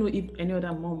 I don't know if any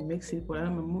other mom makes it, but I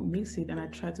know my mom makes it, and I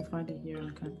try to find it here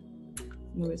and I can't,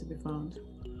 nowhere to be found.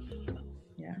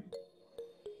 Yeah.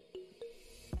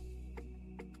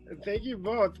 Thank you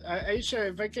both.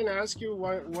 Aisha, if I can ask you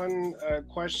one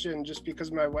question, just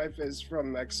because my wife is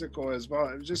from Mexico as well.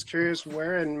 I'm just curious,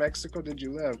 where in Mexico did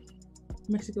you live?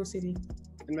 Mexico City.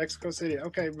 In Mexico City.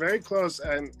 Okay, very close.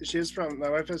 My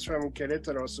wife is from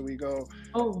Querétaro, so we go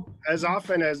as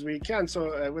often as we can.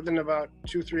 So within about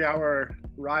 2-3 hour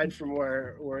ride from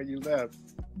where you live.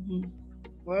 Mm-hmm.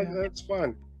 Well, yeah. That's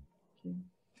fun.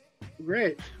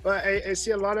 Great. Well, I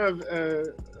see a lot of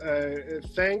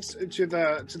thanks to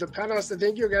the panelists.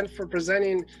 Thank you again for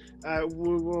presenting.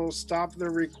 We will stop the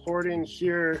recording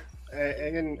here.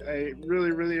 Again, I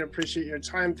really appreciate your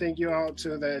time. Thank you all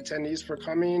to the attendees for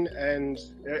coming, and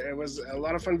it was a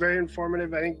lot of fun, very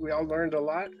informative. I think we all learned a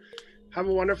lot. Have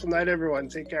a wonderful night, everyone.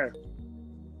 Take care.